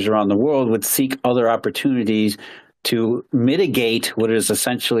other countries around the world would seek other opportunities to mitigate what is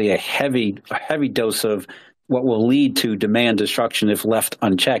essentially a heavy dose of what will lead to demand destruction if left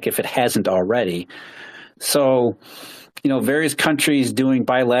unchecked, if it hasn't already. So, various countries doing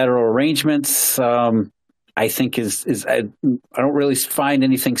bilateral arrangements, I think I don't really find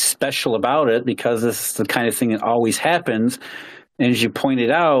anything special about it, because this is the kind of thing that always happens. And as you pointed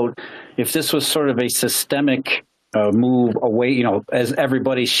out, if this was sort of a systemic move away, as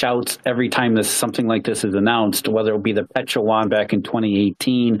everybody shouts every time something like this is announced, whether it be the Petro-yuan back in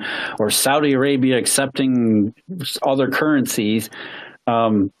 2018 or Saudi Arabia accepting other currencies,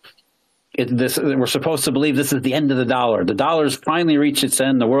 we're supposed to believe this is the end of the dollar. The dollar's finally reached its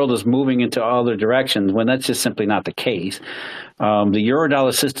end. The world is moving into other directions, when that's just simply not the case. The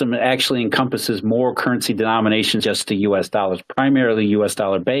Eurodollar system actually encompasses more currency denominations, just the U.S. dollars, primarily U.S.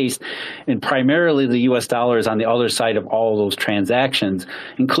 dollar based, and primarily the U.S. dollar is on the other side of all those transactions,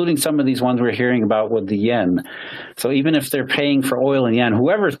 including some of these ones we're hearing about with the yen. So even if they're paying for oil in yen,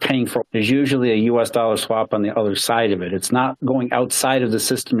 whoever's paying for it, there's usually a U.S. dollar swap on the other side of it. It's not going outside of the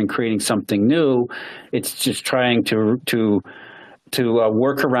system and creating something new. It's just trying to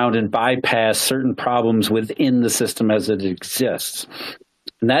work around and bypass certain problems within the system as it exists.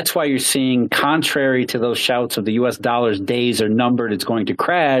 And that's why you're seeing, contrary to those shouts of the U.S. dollar's days are numbered, it's going to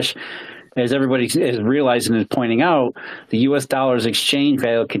crash, as everybody is realizing and pointing out, the U.S. dollar's exchange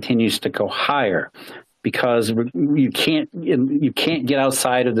value continues to go higher, because you can't get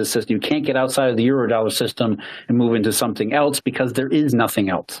outside of the system. You can't get outside of the Eurodollar system and move into something else, because there is nothing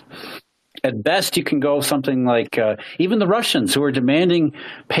else. At best, you can go something like even the Russians, who are demanding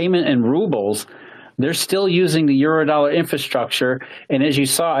payment in rubles, they're still using the Eurodollar infrastructure. And as you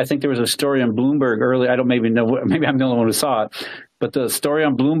saw, I think there was a story on Bloomberg early. Maybe I'm the only one who saw it. But the story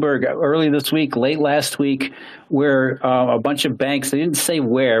on Bloomberg early this week, late last week, where a bunch of banks, they didn't say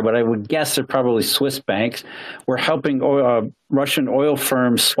where, but I would guess they're probably Swiss banks, were helping Russian oil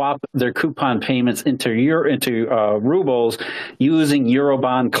firms swap their coupon payments into rubles using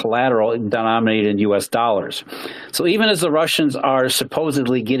Eurobond collateral denominated in U.S. dollars. So even as the Russians are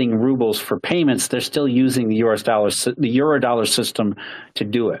supposedly getting rubles for payments, they're still using the Eurodollar system to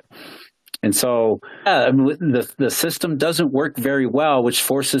do it. And so the system doesn't work very well, which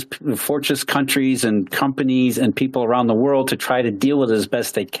forces countries and companies and people around the world to try to deal with it as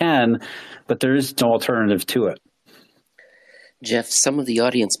best they can, but there is no alternative to it. Jeff, some of the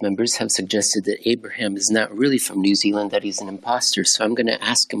audience members have suggested that Abraham is not really from New Zealand, that he's an imposter. So I'm going to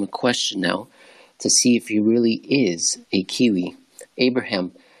ask him a question now to see if he really is a Kiwi.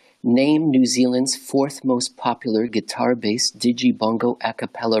 Abraham, name New Zealand's fourth most popular guitar-based digi-bongo a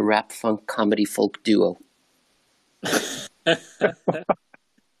cappella rap funk comedy folk duo.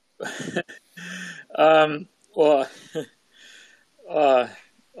 Well,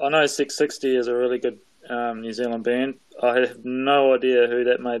 I know 660 is a really good New Zealand band. I have no idea who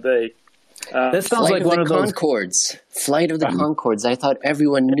that may be. That sounds like one of those Concords. Flight of the Concords. I thought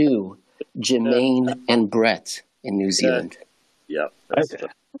everyone knew Jermaine and Brett in New Zealand. Yeah.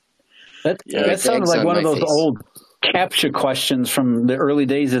 That sounds like one of those old capture questions from the early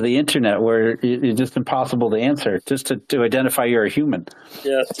days of the internet, where it's just impossible to answer, just to identify you're a human.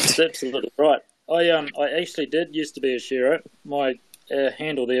 Yeah, that's absolutely right. I actually did used to be a shearer. My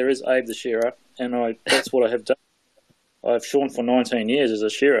handle there is Abe the Shearer, and that's what I have done. I've shorn for 19 years as a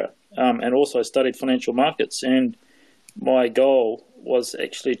shearer, and also studied financial markets. And my goal was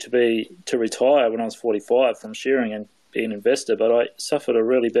actually to retire when I was 45 from shearing and be an investor, but I suffered a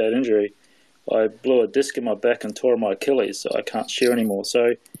really bad injury. I blew a disc in my back and tore my Achilles, so I can't shear anymore.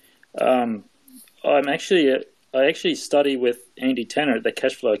 So I actually study with Andy Tanner at the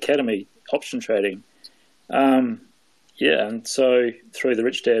Cashflow Academy, option trading. And so through the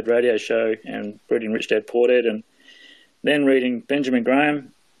Rich Dad radio show and reading Rich Dad Poor Dad and then reading Benjamin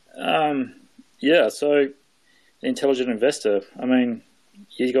Graham. So the Intelligent Investor. I mean,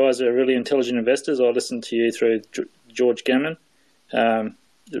 you guys are really intelligent investors. I listened to you through George Gammon, the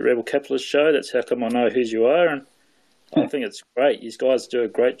Rebel Capitalist show. That's how come I know who you are. And I think it's great. You guys do a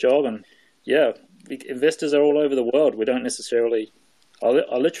great job. And investors are all over the world. We don't necessarily... I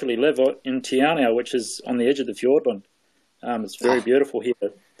literally live in Tiana, which is on the edge of the Fjordland. It's very beautiful here.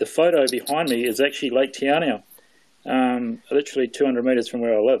 The photo behind me is actually Lake Tiana, literally 200 meters from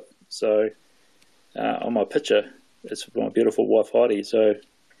where I live. So on my picture, it's my beautiful wife Heidi. So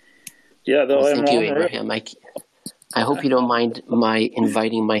thank you, Abraham. I hope you don't mind my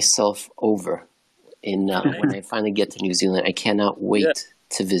inviting myself over when I finally get to New Zealand. I cannot wait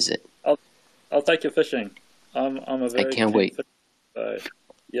to visit. I'll take you fishing. I'm a very I can't wait. So,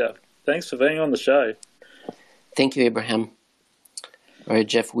 thanks for being on the show. Thank you, Abraham. All right,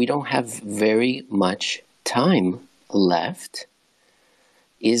 Jeff, we don't have very much time left.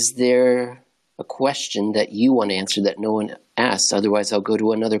 Is there a question that you want to answer that no one asked? Otherwise, I'll go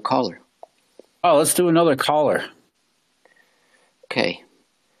to another caller. Oh, let's do another caller. Okay.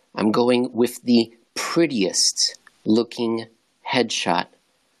 I'm going with the prettiest looking headshot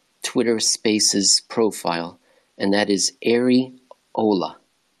Twitter Spaces profile, and that is Ari Ola.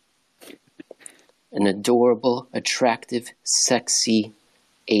 An adorable, attractive, sexy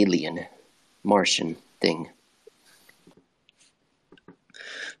alien Martian thing.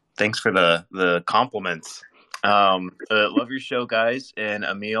 Thanks for the compliments. Love your show, guys. And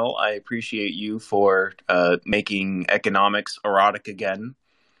Emil, I appreciate you for making economics erotic again.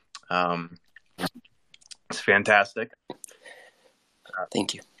 It's fantastic.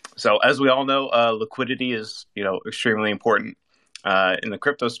 Thank you. So as we all know, liquidity is, extremely important. In the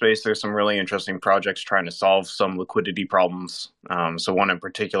crypto space, there's some really interesting projects trying to solve some liquidity problems. So one in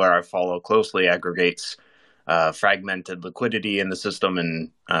particular I follow closely aggregates fragmented liquidity in the system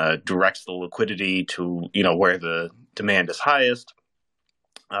and directs the liquidity to, where the demand is highest,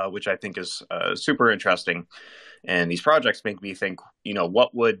 which I think is super interesting. And these projects make me think,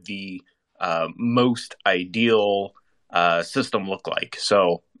 what would the most ideal system look like?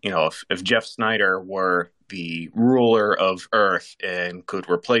 So, if Jeff Snider were the ruler of Earth and could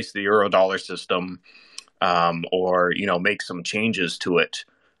replace the Eurodollar system or, make some changes to it,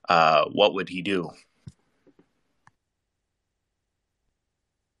 what would he do?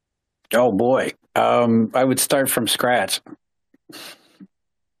 Oh, boy. I would start from scratch.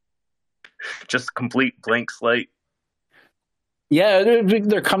 Just complete blank slate? Yeah,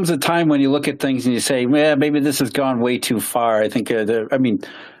 there comes a time when you look at things and you say, well, maybe this has gone way too far. I think,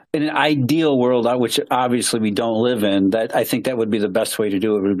 in an ideal world, which obviously we don't live in, I think that would be the best way to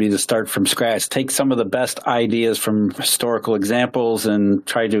do it, would be to start from scratch. Take some of the best ideas from historical examples and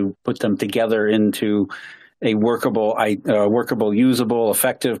try to put them together into a workable, usable,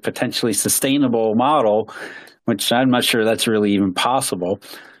 effective, potentially sustainable model, which I'm not sure that's really even possible.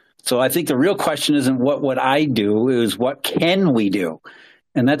 So I think the real question isn't what would I do, is what can we do?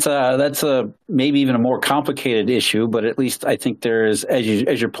 And that's a maybe even a more complicated issue, but at least I think there's, as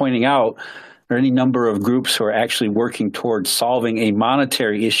you're pointing out, there are any number of groups who are actually working towards solving a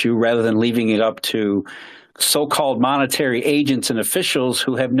monetary issue rather than leaving it up to so-called monetary agents and officials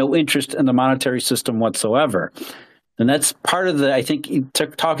who have no interest in the monetary system whatsoever. And that's part of I think,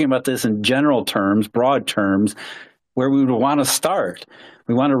 talking about this in general terms, broad terms, where we would want to start.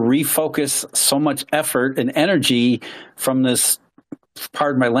 We want to refocus so much effort and energy from this,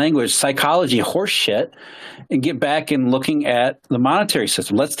 pardon my language, psychology horseshit, and get back and looking at the monetary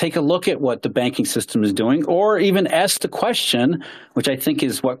system. Let's take a look at what the banking system is doing, or even ask the question, which I think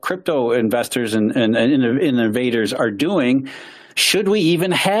is what crypto investors and innovators are doing. Should we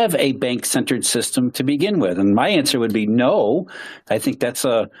even have a bank-centered system to begin with? And my answer would be no. I think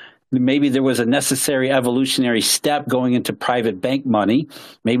maybe there was a necessary evolutionary step going into private bank money.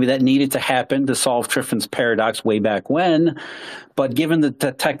 Maybe that needed to happen to solve Triffin's paradox way back when. But given the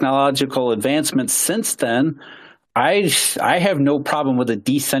technological advancements since then, I have no problem with a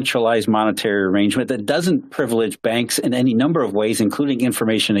decentralized monetary arrangement that doesn't privilege banks in any number of ways, including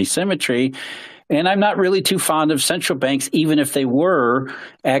information asymmetry, And I'm not really too fond of central banks, even if they were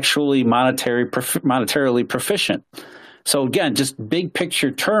actually monetarily proficient. So again, just big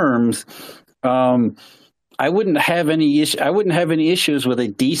picture terms, I wouldn't have any issues with a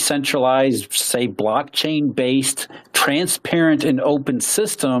decentralized, say, blockchain-based, transparent and open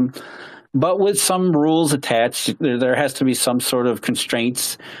system, but with some rules attached. There has to be some sort of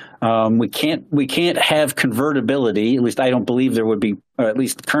constraints. We can't have convertibility. At least I don't believe there would be, or at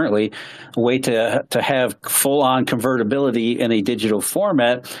least currently, a way to have full-on convertibility in a digital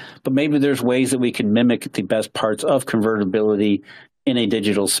format. But maybe there's ways that we can mimic the best parts of convertibility in a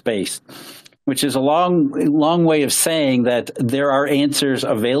digital space, which is a long way of saying that there are answers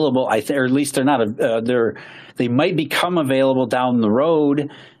available. Or at least they're not. They might become available down the road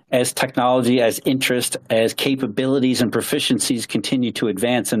as technology, as interest, as capabilities and proficiencies continue to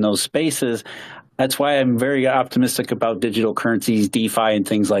advance in those spaces. That's why I'm very optimistic about digital currencies, DeFi, and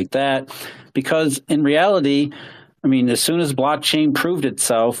things like that. Because in reality, I mean, as soon as blockchain proved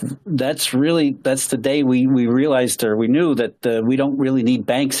itself, that's the day we realized, or we knew that we don't really need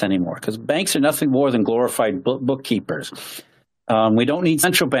banks anymore, because banks are nothing more than glorified bookkeepers. We don't need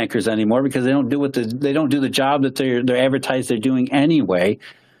central bankers anymore because they don't do the job that they're advertised they're doing anyway.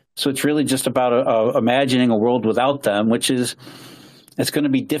 So it's really just about imagining a world without them, it's going to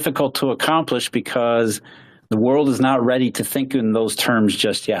be difficult to accomplish because the world is not ready to think in those terms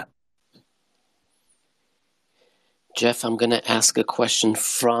just yet. Jeff, I'm going to ask a question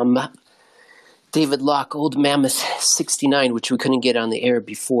from David Locke, Old Mammoth 69, which we couldn't get on the air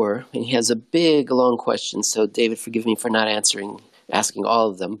before. And he has a big, long question. So, David, forgive me for not asking all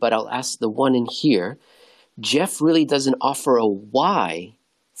of them, but I'll ask the one in here. Jeff really doesn't offer a why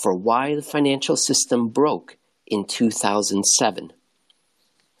for why the financial system broke in 2007.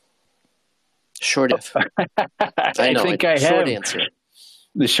 Short of. I know, short answer.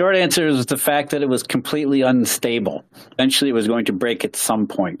 The short answer is the fact that it was completely unstable. Eventually, it was going to break at some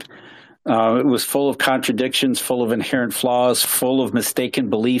point. It was full of contradictions, full of inherent flaws, full of mistaken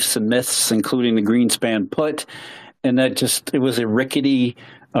beliefs and myths, including the Greenspan put. And it was a rickety,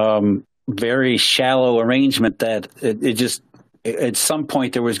 very shallow arrangement that it just, at some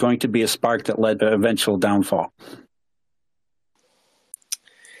point, there was going to be a spark that led to eventual downfall.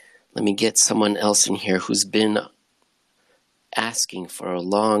 Let me get someone else in here who's been asking for a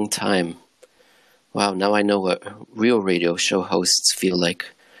long time. Wow, now I know what real radio show hosts feel like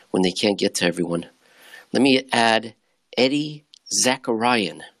when they can't get to everyone. Let me add Eddie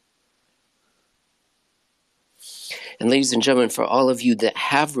Zacharian. And ladies and gentlemen, for all of you that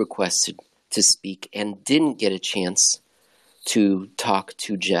have requested to speak and didn't get a chance to talk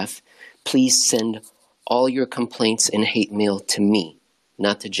to Jeff, please send all your complaints and hate mail to me,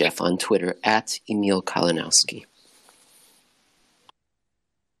 not to Jeff, on Twitter, at Emil Kalinowski.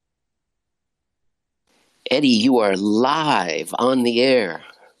 Eddie, you are live on the air.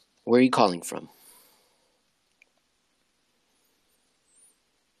 Where are you calling from?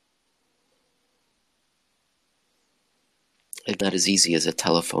 It's not as easy as a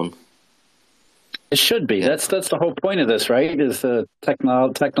telephone. It should be. Yeah. That's the whole point of this, right? Is the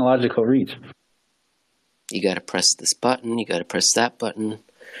technological reach. You got to press this button. You got to press that button.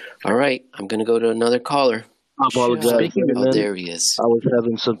 All right, I'm going to go to another caller. I apologize. Oh, there he is. I was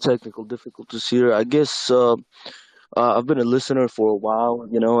having some technical difficulties here. I guess I've been a listener for a while,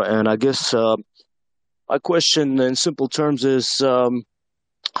 and I guess my question in simple terms is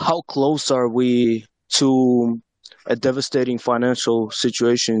how close are we to a devastating financial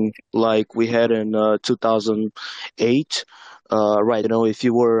situation like we had in 2008? Right, if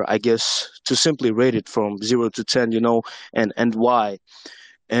you were, I guess, to simply rate it from 0 to 10, and why?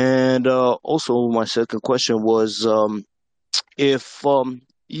 And also my second question was if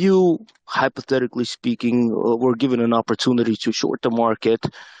you, hypothetically speaking, were given an opportunity to short the market,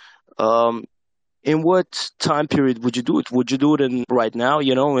 in what time period would you do it? Would you do it right now,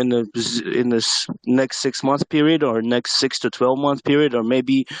 in this next 6 month period, or next 6 to 12 month period, or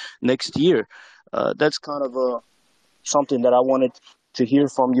maybe next year? That's kind of something that I wanted to hear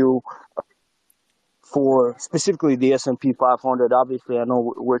from you. For specifically the S&P 500, obviously, I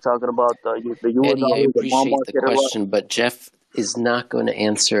know we're talking about the Eurodollar. Eddie, I appreciate the question, but Jeff is not going to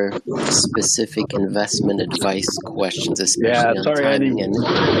answer specific investment advice questions, especially on timing and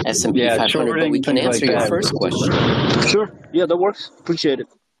S&P 500. But we can answer your first question. Sure. Yeah, that works. Appreciate it.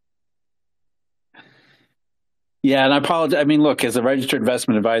 Yeah, and I apologize. I mean, look, as a registered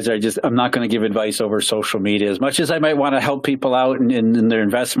investment advisor, I'm not going to give advice over social media. As much as I might want to help people out in their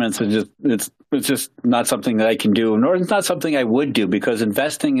investments, it's just not something that I can do, nor it's not something I would do, because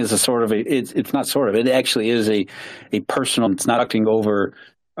investing is it actually is a personal. It's not acting over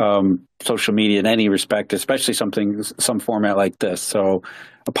social media in any respect, especially some format like this. So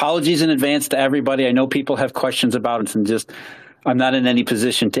apologies in advance to everybody. I know people have questions about it, and just I'm not in any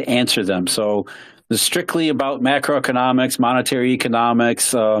position to answer them. So it's strictly about macroeconomics, monetary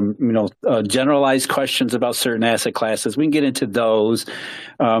economics, generalized questions about certain asset classes. We can get into those.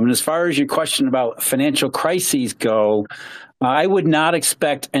 And as far as your question about financial crises go, I would not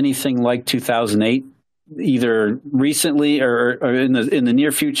expect anything like 2008, either recently or in the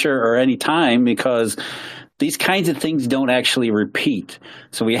near future or any time, because these kinds of things don't actually repeat.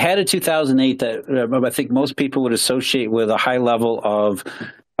 So we had a 2008 that I think most people would associate with a high level of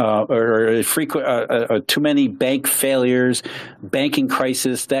too many bank failures, banking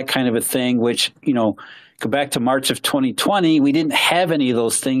crisis, that kind of a thing, which, go back to March of 2020, we didn't have any of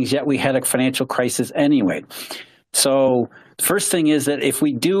those things, yet we had a financial crisis anyway. So the first thing is that if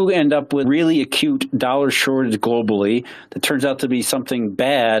we do end up with really acute dollar shortage globally that turns out to be something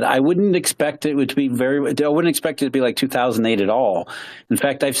bad, I wouldn't expect it to be like 2008 at all. In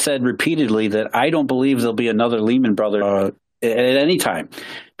fact, I've said repeatedly that I don't believe there'll be another Lehman Brothers at any time,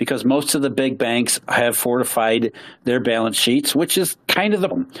 because most of the big banks have fortified their balance sheets, which is kind of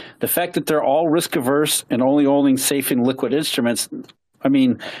the fact that they're all risk averse and only owning safe and liquid instruments. I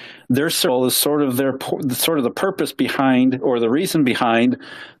mean, their soul is sort of the purpose behind, or the reason behind,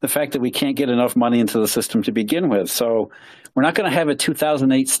 the fact that we can't get enough money into the system to begin with. So we're not going to have a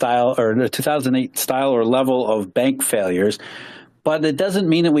 2008 style or level of bank failures. But it doesn't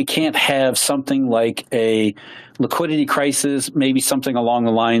mean that we can't have something like a liquidity crisis, maybe something along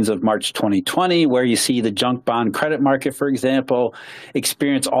the lines of March 2020, where you see the junk bond credit market, for example,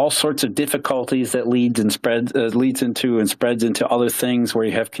 experience all sorts of difficulties that leads into and spreads into other things, where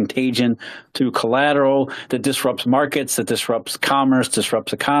you have contagion through collateral that disrupts markets, that disrupts commerce,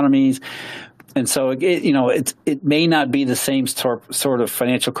 disrupts economies. And so, it may not be the same sort of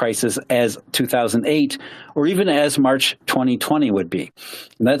financial crisis as 2008 or even as March 2020 would be.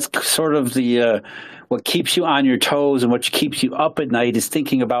 And that's sort of what keeps you on your toes and what keeps you up at night, is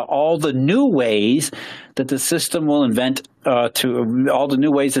thinking about all the new ways that the system will invents to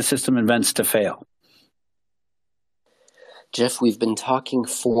fail. Jeff, we've been talking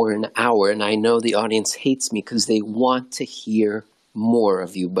for an hour, and I know the audience hates me because they want to hear more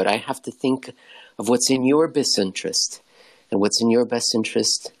of you, but I have to think of what's in your best interest. And what's in your best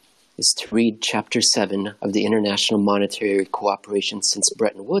interest is to read Chapter 7 of the International Monetary Cooperation Since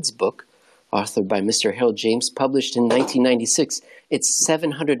Bretton Woods book, authored by Mr. Harold James, published in 1996. It's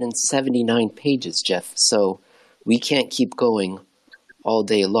 779 pages, Jeff, so we can't keep going all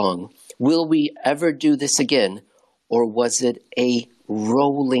day long. Will we ever do this again, or was it a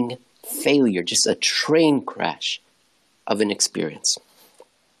rolling failure, just a train crash of an experience?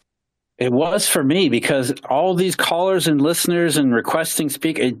 It was for me, because all these callers and listeners and requesting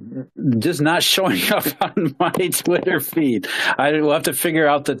speak, just not showing up on my Twitter feed. I will have to figure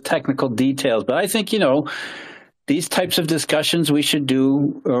out the technical details, but I think, these types of discussions we should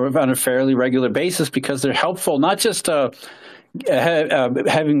do on a fairly regular basis, because they're helpful, not just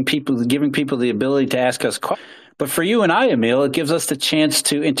giving people the ability to ask us questions, but for you and I, Emil, it gives us the chance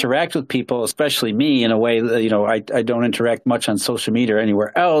to interact with people, especially me, in a way that, I don't interact much on social media or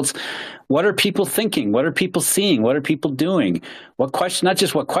anywhere else. What are people thinking? What are people seeing? What are people doing? Not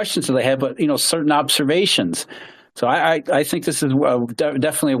just what questions do they have, but, certain observations. So I think this is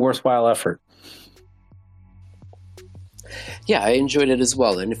definitely a worthwhile effort. Yeah, I enjoyed it as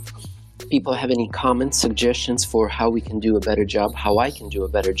well. And if people have any comments, suggestions for how we can do a better job, how I can do a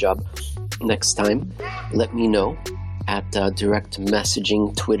better job next time, let me know at direct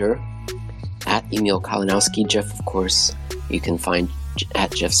messaging Twitter at Emil Kalinowski. Jeff, of course, you can find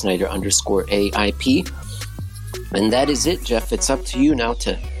at Jeff Snider _AIP. And that is it, Jeff. It's up to you now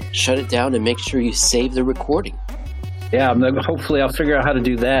to shut it down and make sure you save the recording. Yeah, hopefully I'll figure out how to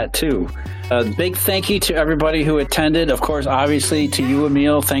do that too. Big thank you to everybody who attended. Of course, obviously to you,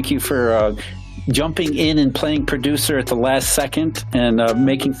 Emil. Thank you for jumping in and playing producer at the last second and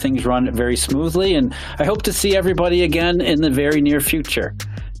making things run very smoothly. And I hope to see everybody again in the very near future.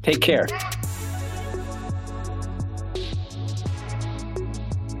 Take care.